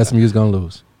it. SMU's gonna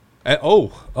lose.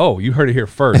 You heard it here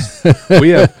first. we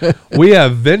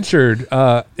have ventured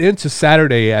into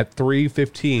Saturday at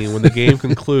 3:15 when the game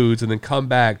concludes, and then come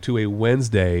back to a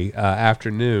Wednesday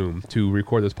afternoon to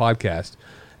record this podcast.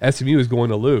 SMU is going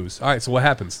to lose. All right, so what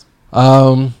happens?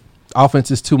 Offense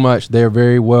is too much. They're a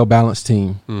very well balanced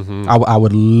team. Mm-hmm. I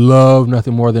would love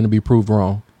nothing more than to be proved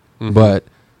wrong, but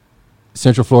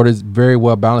Central Florida is very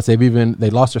well balanced. They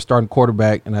lost their starting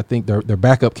quarterback, and I think their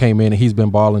backup came in, and he's been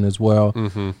balling as well.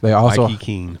 Mm-hmm. They also Mikey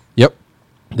Keene. Yep.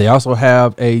 They also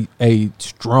have a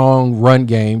strong run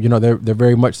game. You know, they're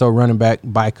very much so running back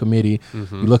by committee.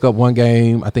 Mm-hmm. You look up one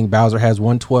game, I think Bowser has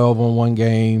 112 on one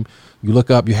game. You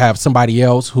look up, you have somebody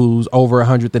else who's over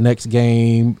 100 the next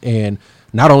game, and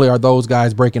not only are those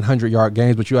guys breaking 100-yard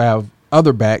games, but you have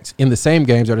other backs in the same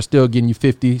games that are still getting you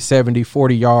 50, 70,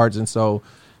 40 yards, and so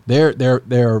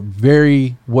they're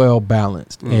very well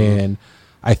balanced, and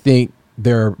I think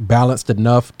they're balanced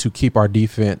enough to keep our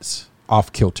defense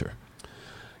off kilter.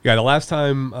 Yeah, the last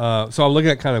time, so I'm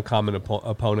looking at kind of common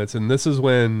opponents, and this is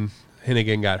when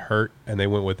Hennigan got hurt, and they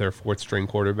went with their fourth-string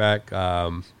quarterback.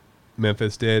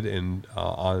 Memphis did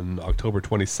on October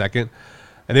 22nd,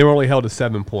 and they were only held to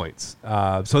 7 points.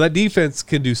 So that defense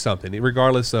can do something,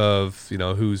 regardless of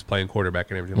who's playing quarterback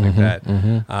and everything like that.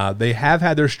 Mm-hmm. They have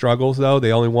had their struggles, though.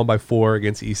 They only won by 4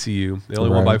 against ECU. They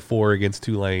only won by 4 against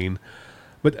Tulane.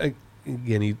 But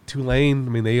again, Tulane, I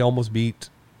mean, they almost beat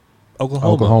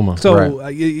Oklahoma. So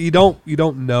you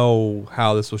don't know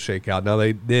how this will shake out. Now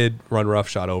they did run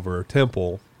roughshod over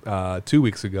Temple 2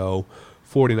 weeks ago,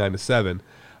 49-7.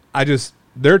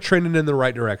 They're trending in the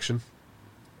right direction.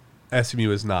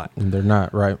 SMU is not. And they're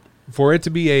not, right. For it to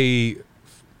be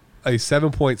a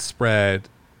 7-point spread,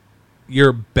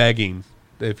 you're begging,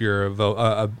 if you're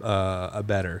a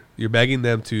bettor, you're begging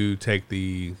them to take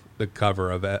the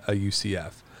cover of a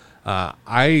UCF.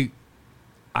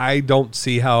 I don't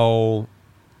see how.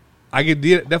 I could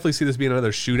definitely see this being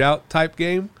another shootout type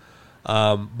game,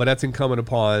 but that's incumbent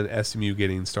upon SMU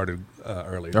getting started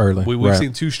early. We've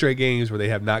seen 2 straight games where they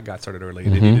have not got started early.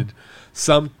 Mm-hmm. They needed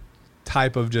some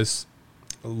type of just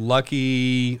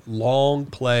lucky long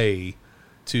play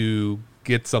to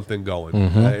get something going.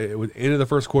 End of the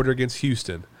first quarter against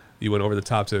Houston, you went over the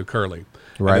top to Curley.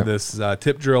 Right. And then this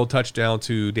tip drill touchdown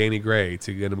to Danny Gray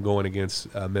to get him going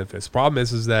against Memphis. Problem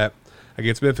is that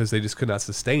against Memphis, they just could not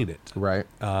sustain it. Right.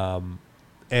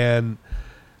 And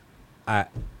I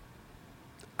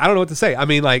don't know what to say. I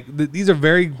mean, like these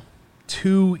are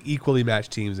two equally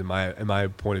matched teams in my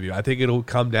point of view. I think it'll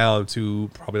come down to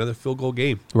probably another field goal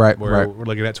game. Right. We're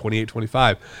looking at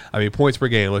 28-25. I mean, points per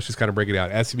game. Let's just kind of break it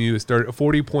out. SMU is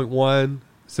 40.1.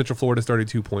 Central Florida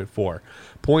 32.4.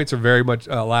 Points are very much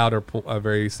allowed are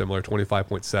very similar,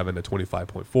 25.7 to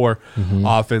 25.4. Mm-hmm.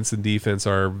 Offense and defense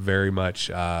are very much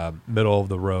middle of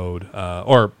the road.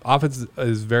 Or offense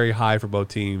is very high for both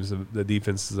teams. The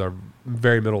defenses are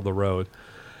very middle of the road.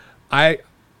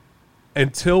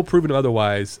 Until proven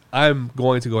otherwise, I'm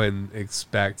going to go ahead and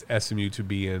expect SMU to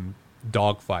be in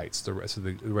dogfights the rest of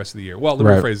the year. Well, let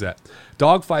me rephrase that: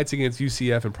 dogfights against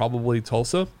UCF and probably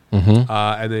Tulsa,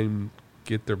 and then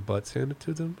get their butts handed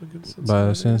to them against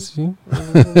Cincinnati.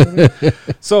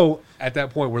 So at that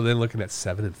point, we're then looking at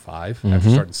 7-5 after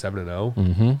starting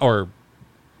 7-0, or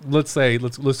let's say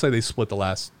they split the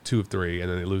last 2 of 3 and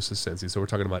then they lose to Cincy. So we're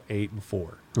talking about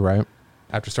 8-4. Right.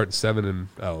 After starting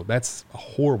 7-0, that's a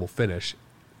horrible finish.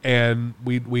 And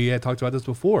we had talked about this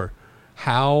before,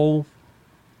 how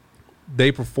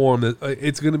they perform.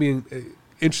 It's going to be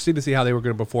interesting to see how they were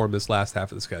going to perform this last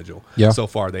half of the schedule. Yeah. So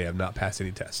far, they have not passed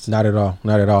any tests. Not at all.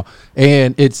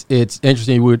 And it's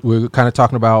interesting. We're kind of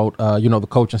talking about the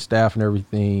coaching staff and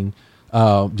everything.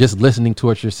 Just listening to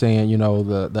what you're saying,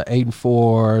 the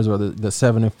 8-4s or the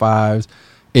 7-5s.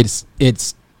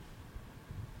 It's.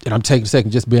 And I'm taking a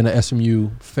second, just being an SMU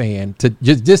fan, to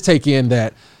just take in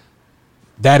that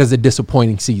is a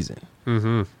disappointing season.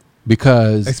 Mm-hmm.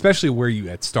 Because especially where you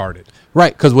had started.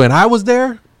 Right, because when I was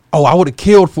there, I would have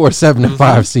killed for a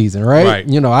 7-5 season, right?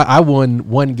 I won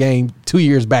one game 2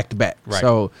 years back to back. Right.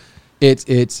 So it's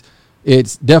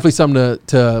definitely something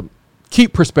to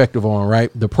keep perspective on, right?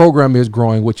 The program is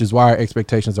growing, which is why our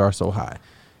expectations are so high.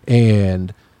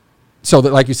 And so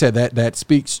that, like you said, that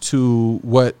speaks to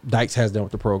what Dykes has done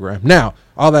with the program. Now,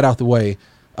 all that out the way,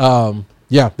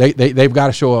 they've got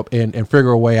to show up and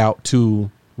figure a way out to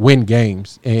win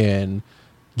games and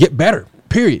get better.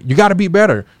 Period. You got to be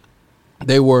better.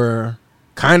 They were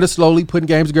kind of slowly putting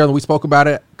games together. We spoke about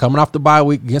it coming off the bye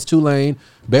week against Tulane.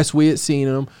 Best we had seen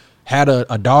them. Had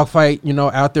a dogfight,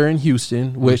 out there in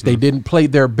Houston, which they didn't play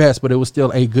their best, but it was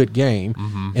still a good game.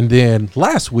 And then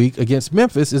last week against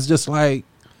Memphis, it's just like,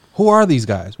 who are these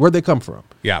guys? Where'd they come from?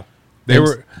 Yeah,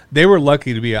 they were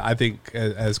lucky to be, I think,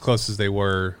 as close as they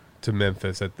were to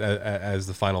Memphis as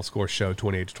the final score showed,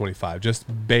 28-25,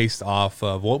 just based off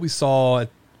of what we saw at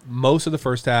most of the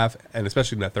first half, and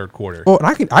especially in that third quarter. Oh,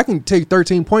 and I can take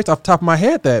 13 points off the top of my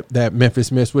head that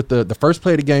Memphis missed with the first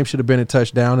play of the game should have been a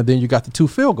touchdown, and then you got the 2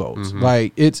 field goals.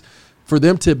 Like, it's for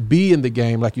them to be in the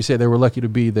game, like you said, they were lucky to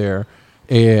be there,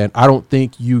 and I don't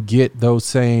think you get those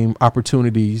same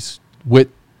opportunities with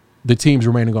the teams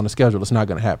remaining on the schedule. It's not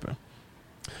going to happen.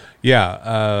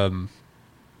 Yeah,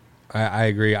 I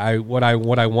agree. What I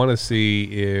want to see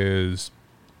is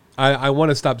I want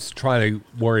to stop trying to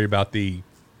worry about the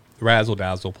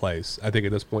razzle-dazzle plays, I think,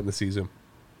 at this point in the season.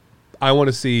 I want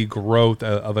to see growth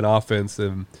of an offense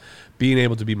and being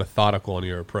able to be methodical in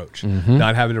your approach,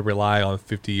 not having to rely on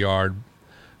 50-yard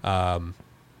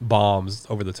bombs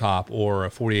over the top or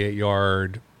a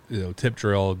 48-yard tip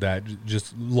drill that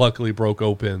just luckily broke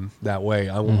open that way.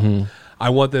 I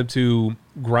want them to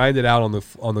grind it out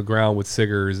on the ground with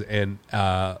Siggers and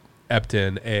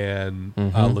Epton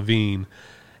and Levine,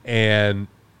 and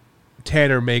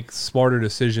Tanner make smarter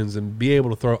decisions and be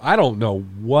able to throw. I don't know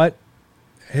what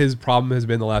his problem has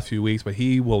been the last few weeks, but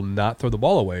he will not throw the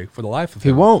ball away for the life of him.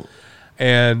 He won't.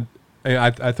 And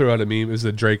I threw out a meme. It was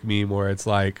a Drake meme where it's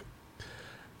like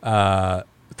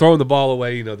throwing the ball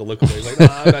away, the look away. Like, no,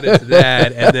 I'm not into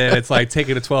that. And then it's like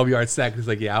taking a 12-yard sack. It's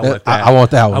like, yeah, I want that. I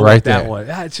want that one I right want that there. one.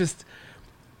 Yeah, it's just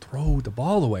throw the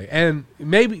ball away. And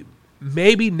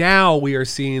maybe now we are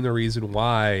seeing the reason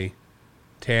why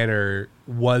Tanner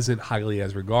wasn't highly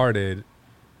as regarded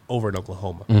over in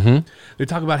Oklahoma. They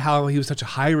talk about how he was such a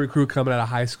high recruit coming out of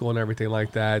high school and everything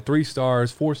like that. 3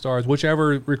 stars, 4 stars,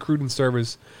 whichever recruiting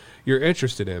service you're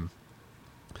interested in.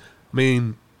 I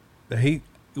mean, he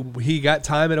got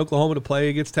time at Oklahoma to play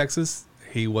against Texas.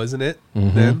 He wasn't it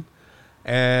then.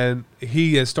 And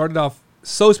he has started off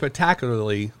so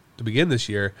spectacularly to begin this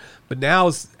year, but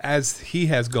now as he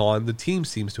has gone, the team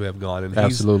seems to have gone. And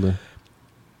Absolutely.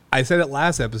 I said it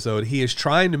last episode, he is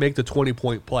trying to make the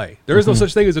 20-point play. There is no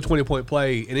such thing as a 20-point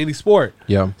play in any sport.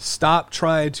 Yeah. Stop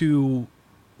trying to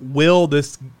will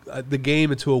the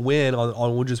game into a win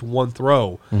on just one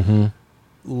throw.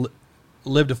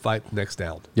 Live to fight the next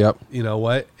down. Yep. You know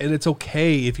what? And it's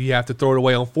okay if you have to throw it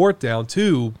away on 4th down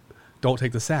too. Don't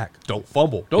take the sack. Don't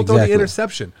fumble. Don't throw the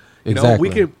interception.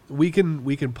 We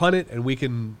can punt it and we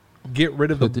can get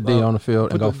rid of put the D on the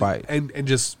field and go fight and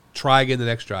just try again the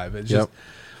next drive. It's just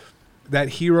that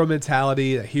hero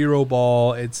mentality, that hero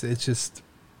ball. It's just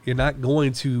you're not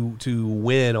going to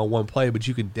win on one play, but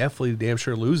you can definitely damn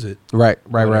sure lose it. Right.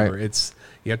 It's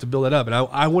you have to build it up, and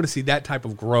I want to see that type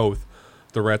of growth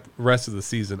the rest of the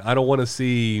season. I don't want to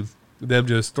see them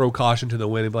just throw caution to the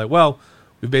wind and be like, well,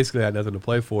 we basically had nothing to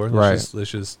play for. Let's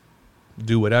just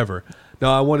do whatever.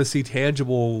 No, I want to see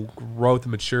tangible growth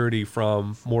and maturity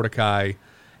from Mordecai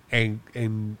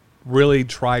and really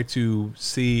try to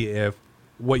see if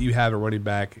what you have at running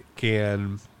back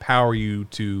can power you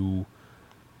to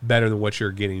better than what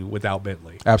you're getting without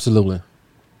Bentley. Absolutely.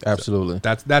 So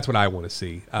that's what I want to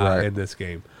see in this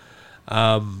game.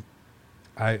 I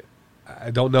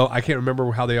don't know. I can't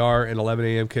remember how they are in 11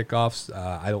 a.m. kickoffs.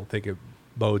 I don't think it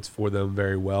bodes for them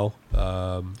very well.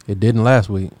 It didn't last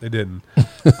week. It didn't.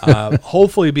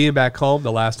 Hopefully being back home,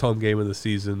 the last home game of the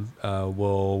season,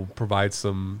 will provide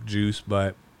some juice.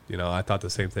 But, I thought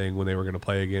the same thing when they were going to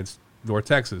play against North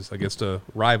Texas, against a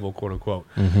rival, quote unquote.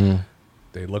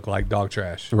 They look like dog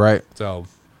trash. Right. So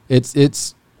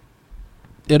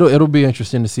it'll be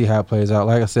interesting to see how it plays out.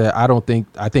 Like I said, I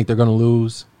think they're going to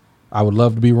lose. I would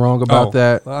love to be wrong about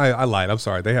that. I lied. I'm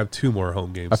sorry. They have 2 more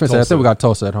home games. I think we got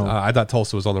Tulsa at home. I thought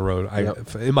Tulsa was on the road.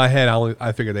 In my head,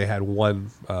 I figured they had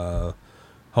 1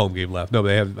 home game left. No, but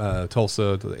they have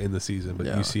Tulsa in the season, but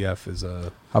UCF is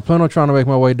I plan on trying to make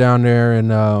my way down there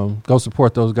and go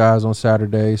support those guys on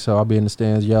Saturday. So I'll be in the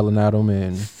stands yelling at them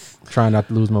and trying not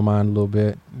to lose my mind a little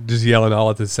bit. Just yelling all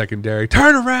at the secondary.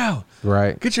 Turn around.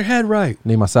 Right. Get your head right.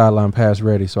 Need my sideline pass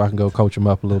ready so I can go coach them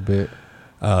up a little bit.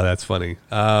 Oh, that's funny.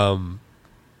 Have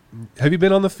you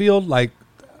been on the field, like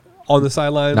on the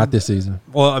sideline? Not this season.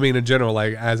 Well, I mean, in general,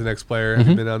 like as an ex-player, have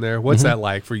you been down there? What's that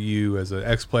like for you as an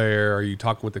ex-player? Are you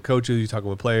talking with the coaches? Are you talking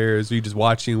with players? Are you just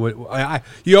watching?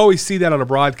 You always see that on a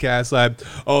broadcast, like,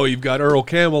 oh, you've got Earl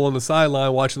Campbell on the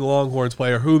sideline watching the Longhorns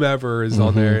play, or whomever is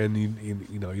on there, and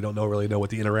you don't really know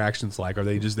what the interaction's like. Are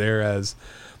they just there as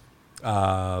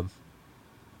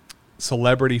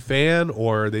celebrity fan,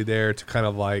 or are they there to kind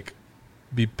of like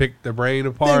pick their brain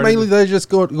apart? Mainly they just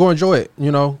go enjoy it.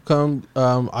 Come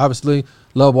obviously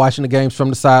love watching the games from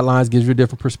the sidelines, gives you a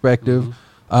different perspective.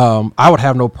 I would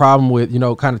have no problem with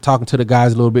kind of talking to the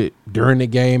guys a little bit during the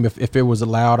game if it was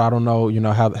allowed. I don't know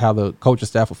how the coaching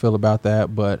staff will feel about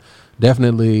that, but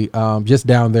definitely just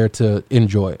down there to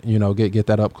enjoy it. Get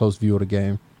that up close view of the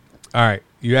game. All right,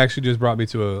 you actually just brought me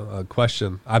to a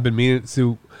question. I've been meaning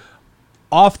to.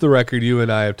 Off the record, you and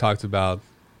I have talked about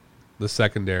the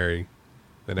secondary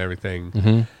and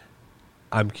everything.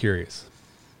 I'm curious.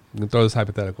 I'm going to throw this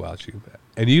hypothetical at you.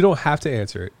 And you don't have to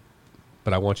answer it,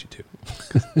 but I want you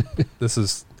to.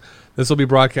 This will be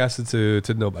broadcasted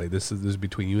to nobody. This is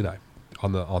between you and I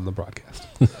on the broadcast.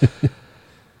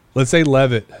 Let's say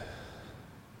Levitt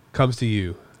comes to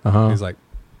you. He's like,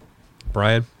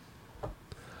 Brian,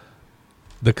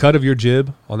 the cut of your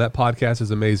jib on that podcast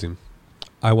is amazing.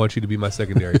 I want you to be my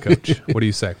secondary coach. What do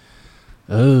you say?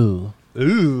 Ooh.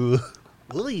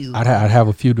 I'd have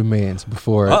a few demands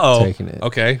before taking it.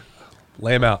 Okay.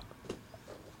 Lay them out.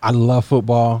 I love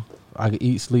football. I can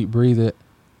eat, sleep, breathe it.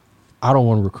 I don't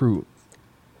want to recruit.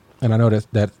 And I know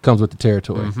that comes with the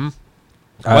territory.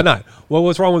 Why not?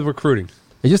 What's wrong with recruiting?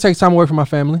 It just takes time away from my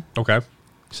family. Okay.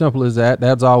 Simple as that.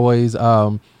 That's always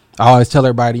I always tell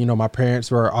everybody, my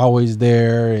parents were always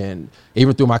there, and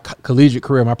even through my collegiate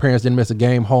career, my parents didn't miss a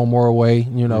game home or away.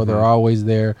 They're always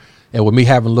there. And with me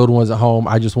having little ones at home,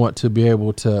 I just want to be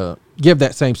able to give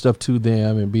that same stuff to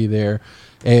them and be there.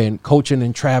 And coaching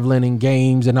and traveling and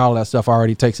games and all that stuff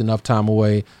already takes enough time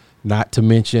away, not to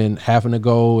mention having to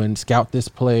go and scout this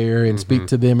player and speak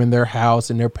to them in their house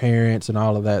and their parents and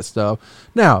all of that stuff.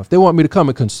 Now, if they want me to come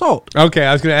and consult. Okay,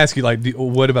 I was going to ask you,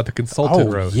 what about the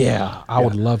consultant road? Yeah, I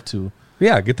would love to.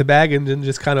 Yeah, get the bag and then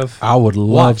just kind of I would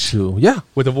love to. Yeah.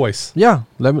 With a voice. Yeah.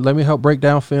 Let me help break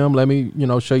down film. Let me,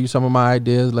 show you some of my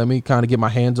ideas. Let me kind of get my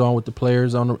hands on with the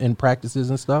players in practices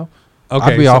and stuff.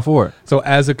 Okay. I'd be all for it. So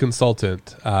as a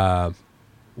consultant,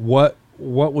 what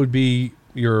would be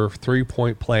your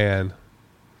 3-point plan?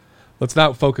 Let's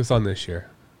not focus on this year.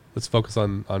 Let's focus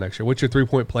on next year. What's your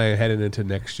 3-point plan heading into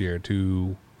next year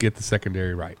to get the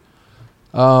secondary right?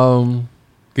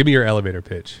 Give me your elevator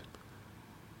pitch.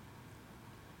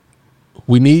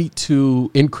 We need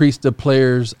to increase the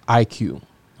players' IQ.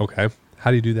 Okay. How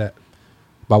do you do that?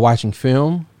 By watching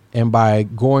film and by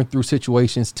going through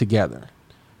situations together.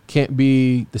 Can't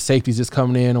be the safeties just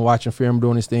coming in and watching film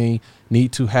doing this thing.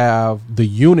 Need to have the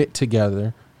unit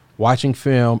together, watching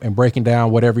film and breaking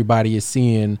down what everybody is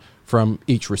seeing from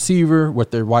each receiver,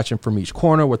 what they're watching from each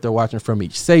corner, what they're watching from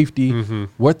each safety,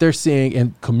 what they're seeing,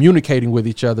 and communicating with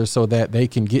each other so that they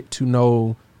can get to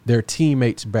know their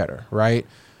teammates better, right?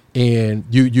 And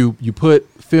you put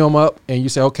film up and you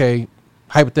say, okay,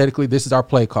 hypothetically, this is our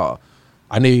play call.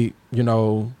 I need,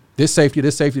 this safety,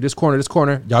 this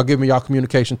corner. Y'all give me y'all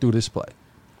communication through this play.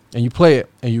 And you play it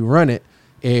and you run it,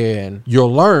 and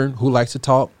you'll learn who likes to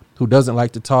talk, who doesn't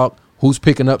like to talk, who's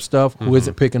picking up stuff, who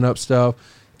isn't picking up stuff.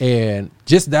 And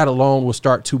just that alone will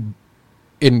start to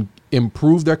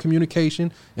improve their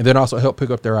communication and then also help pick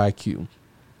up their IQ.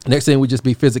 Next thing would just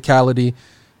be physicality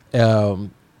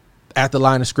at the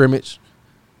line of scrimmage.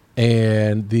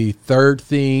 And the third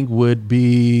thing would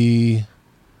be,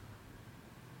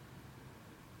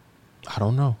 I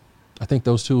don't know. I think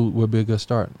those two would be a good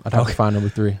start. I'd have to find number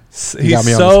 3.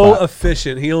 He's so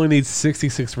efficient. He only needs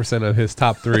 66% of his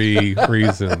top 3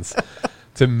 reasons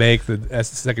to make the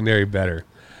secondary better.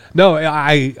 No,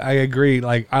 I agree.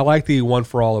 I like the one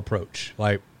for all approach.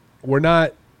 You're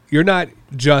not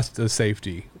just a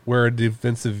safety. We're a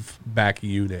defensive back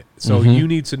unit. So you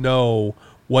need to know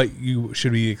what you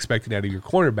should be expecting out of your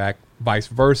cornerback, vice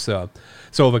versa.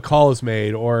 So if a call is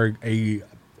made or a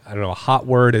hot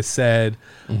word is said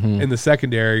in the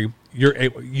secondary,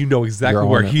 you know exactly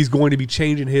where he's going to be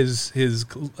changing his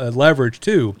leverage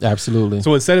to. Absolutely.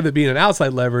 So instead of it being an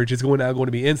outside leverage, it's going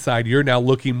to be inside. You're now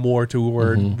looking more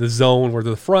toward the zone or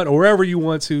the front or wherever you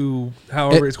want to,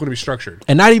 however it's going to be structured.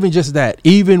 And not even just that,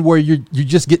 even where you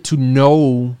just get to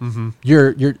know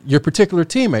your particular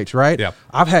teammates, right? Yeah.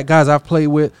 I've had guys I've played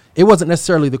with, it wasn't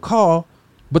necessarily the call,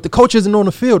 but the coach isn't on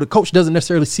the field. The coach doesn't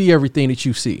necessarily see everything that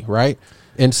you see, right?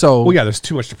 And so, there's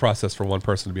too much to process for one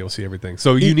person to be able to see everything.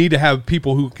 So you need to have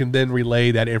people who can then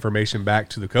relay that information back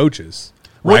to the coaches.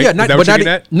 Right? Well,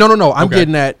 no. I'm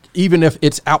getting at even if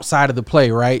it's outside of the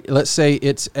play, right? Let's say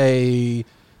it's a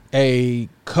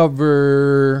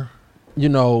cover,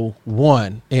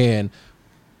 1, and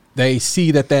they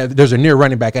see that there's a near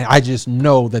running back, and I just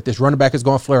know that this running back is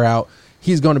going to flare out.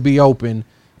 He's going to be open,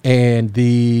 and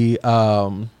the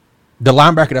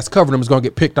linebacker that's covering him is going to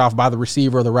get picked off by the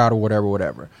receiver or the route or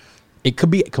whatever. it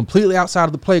could be completely outside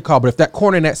of the play call, but if that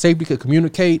corner and that safety could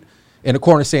communicate, and the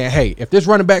corner saying, hey, if this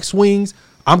running back swings,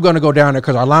 I'm going to go down there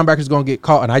because our linebacker's going to get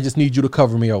caught, and I just need you to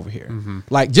cover me over here.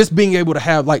 Like, just being able to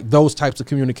have, like, those types of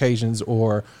communications,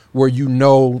 or where you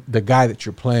know the guy that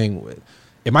you're playing with.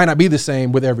 It might not be the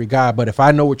same with every guy, but if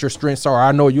I know what your strengths are,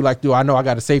 I know what you like to do, I know I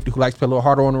got a safety who likes to play a little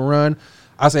harder on the run,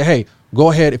 I say, hey, go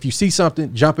ahead. If you see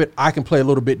something, jump it. I can play a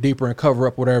little bit deeper and cover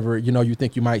up whatever, you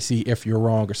think you might see if you're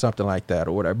wrong or something like that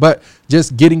or whatever. But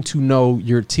just getting to know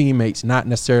your teammates, not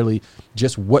necessarily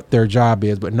just what their job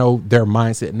is, but know their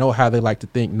mindset, know how they like to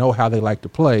think, know how they like to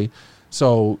play.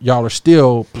 So y'all are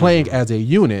still playing as a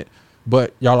unit,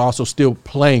 but y'all also still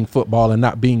playing football and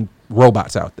not being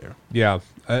robots out there. Yeah,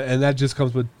 and that just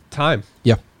comes with time.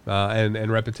 Yeah.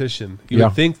 And repetition. You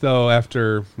would think, though,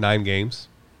 after 9 games,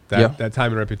 that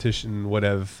time and repetition would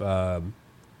have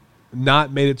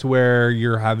not made it to where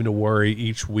you're having to worry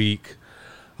each week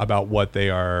about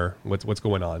what's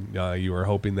going on. You are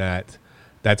hoping that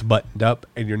that's buttoned up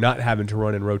and you're not having to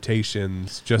run in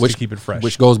rotations just to keep it fresh.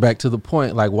 Which goes back to the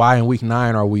point, like, why in week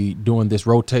 9 are we doing this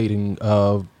rotating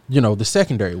of, the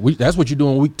secondary? That's what you're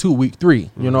doing week 2, week 3.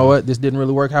 You know what? This didn't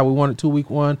really work how we wanted to week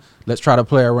 1. Let's try to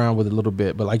play around with it a little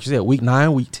bit. But like you said, week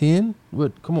 9, week 10,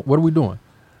 what are we doing?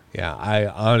 Yeah, I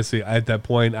honestly, at that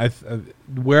point,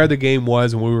 where the game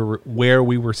was and where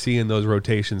we were seeing those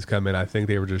rotations come in, I think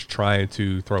they were just trying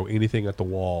to throw anything at the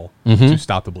wall to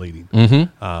stop the bleeding.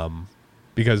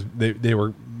 Because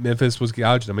Memphis was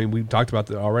gouged. I mean, we talked about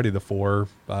already the fourth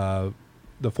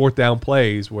down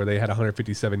plays where they had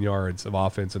 157 yards of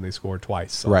offense and they scored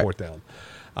twice on fourth down,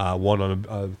 one on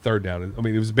a third down. I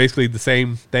mean, it was basically the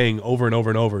same thing over and over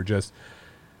and over, just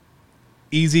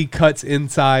easy cuts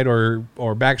inside or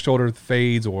back shoulder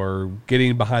fades or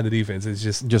getting behind the defense.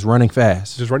 It's just running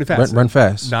fast. Just running fast. Run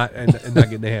fast. Not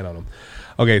getting a hand on them.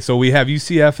 Okay, so we have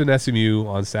UCF and SMU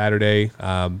on Saturday.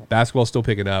 Basketball's still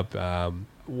picking up.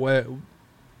 You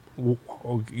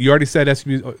already said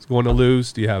SMU is going to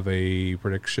lose. Do you have a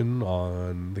prediction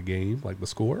on the game, like the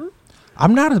score?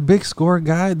 I'm not a big score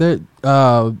guy. Here's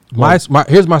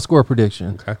my score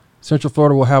prediction. Okay. Central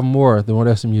Florida will have more than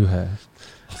what SMU has.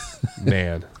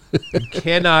 Man, you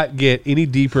cannot get any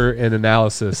deeper in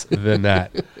analysis than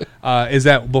that. Is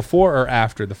that before or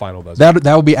after the final buzzer?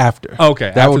 That would be after.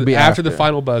 Okay, that would be after the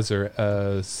final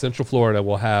buzzer. Central Florida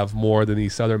will have more than the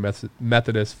Southern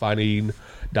Methodist Fighting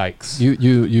Dykes.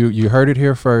 You heard it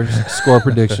here first. Score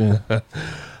prediction.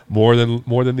 more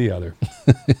than the other.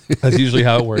 That's usually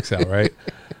how it works out, right?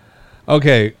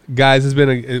 Okay, guys, it's been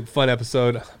a fun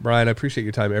episode. Brian, I appreciate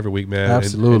your time every week, man.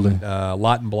 Absolutely. And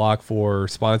Lot and Block for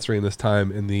sponsoring this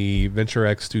time in the Venture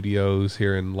X studios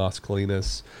here in Las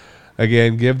Colinas.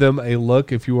 Again, give them a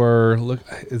look if you are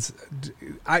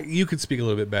you could speak a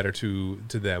little bit better to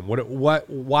them.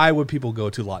 Why would people go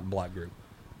to Lot and Block Group?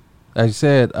 As you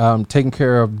said, taking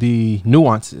care of the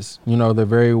nuances. They're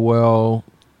very well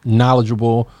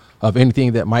knowledgeable of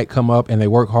anything that might come up, and they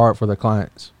work hard for their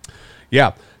clients.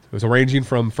 Yeah. So ranging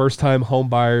from first-time home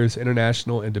buyers,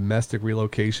 international and domestic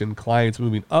relocation, clients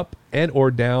moving up and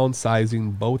or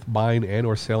downsizing, both buying and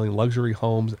or selling luxury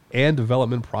homes, and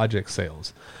development project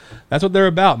sales. That's what they're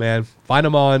about, man. Find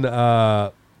them on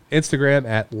Instagram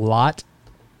at Lot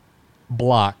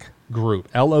Block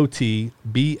Group, LOTBLOCK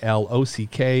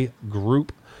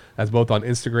Group. That's both on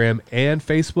Instagram and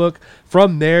Facebook.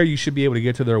 From there, you should be able to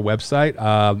get to their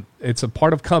website. It's a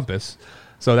part of Compass.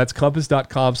 So that's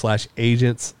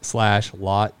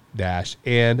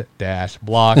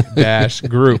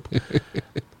compass.com/agents/lot-and-block-group.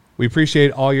 We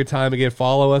appreciate all your time. Again,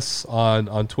 follow us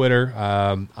on Twitter.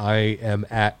 I am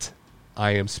at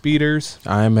Speeders.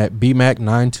 I am at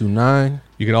BMAC929.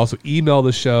 You can also email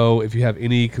the show if you have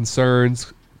any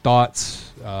concerns,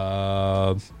 thoughts,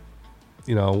 what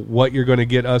you're going to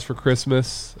get us for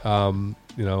Christmas,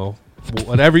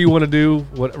 whatever you want to do,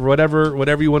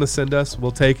 whatever you want to send us, we'll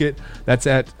take it. That's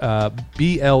at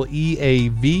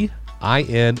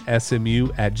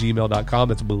BLEAVINSMU@gmail.com.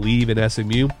 That's Believe in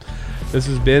SMU. This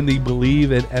has been the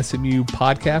Believe in SMU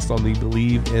podcast on the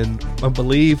Believe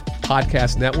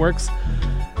Podcast Networks.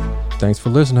 Thanks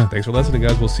for listening. Thanks for listening,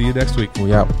 guys. We'll see you next week.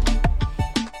 We out.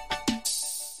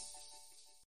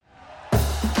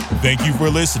 Thank you for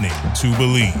listening to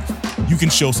Believe. You can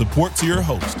show support to your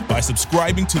host by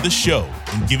subscribing to the show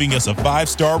and giving us a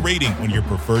 5-star rating on your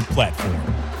preferred platform.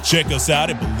 Check us out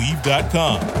at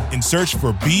Believe.com and search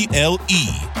for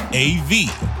BLEAV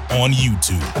on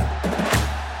YouTube.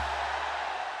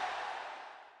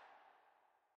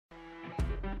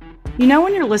 You know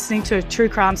when you're listening to a true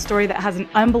crime story that has an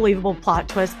unbelievable plot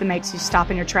twist that makes you stop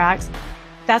in your tracks?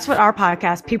 That's what our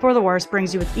podcast, People Are the Worst,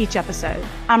 brings you with each episode.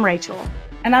 I'm Rachel.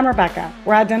 And I'm Rebecca.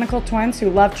 We're identical twins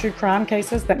who love true crime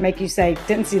cases that make you say,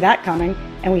 didn't see that coming,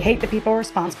 and we hate the people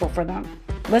responsible for them.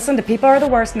 Listen to People Are the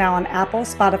Worst now on Apple,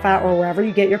 Spotify, or wherever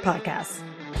you get your podcasts.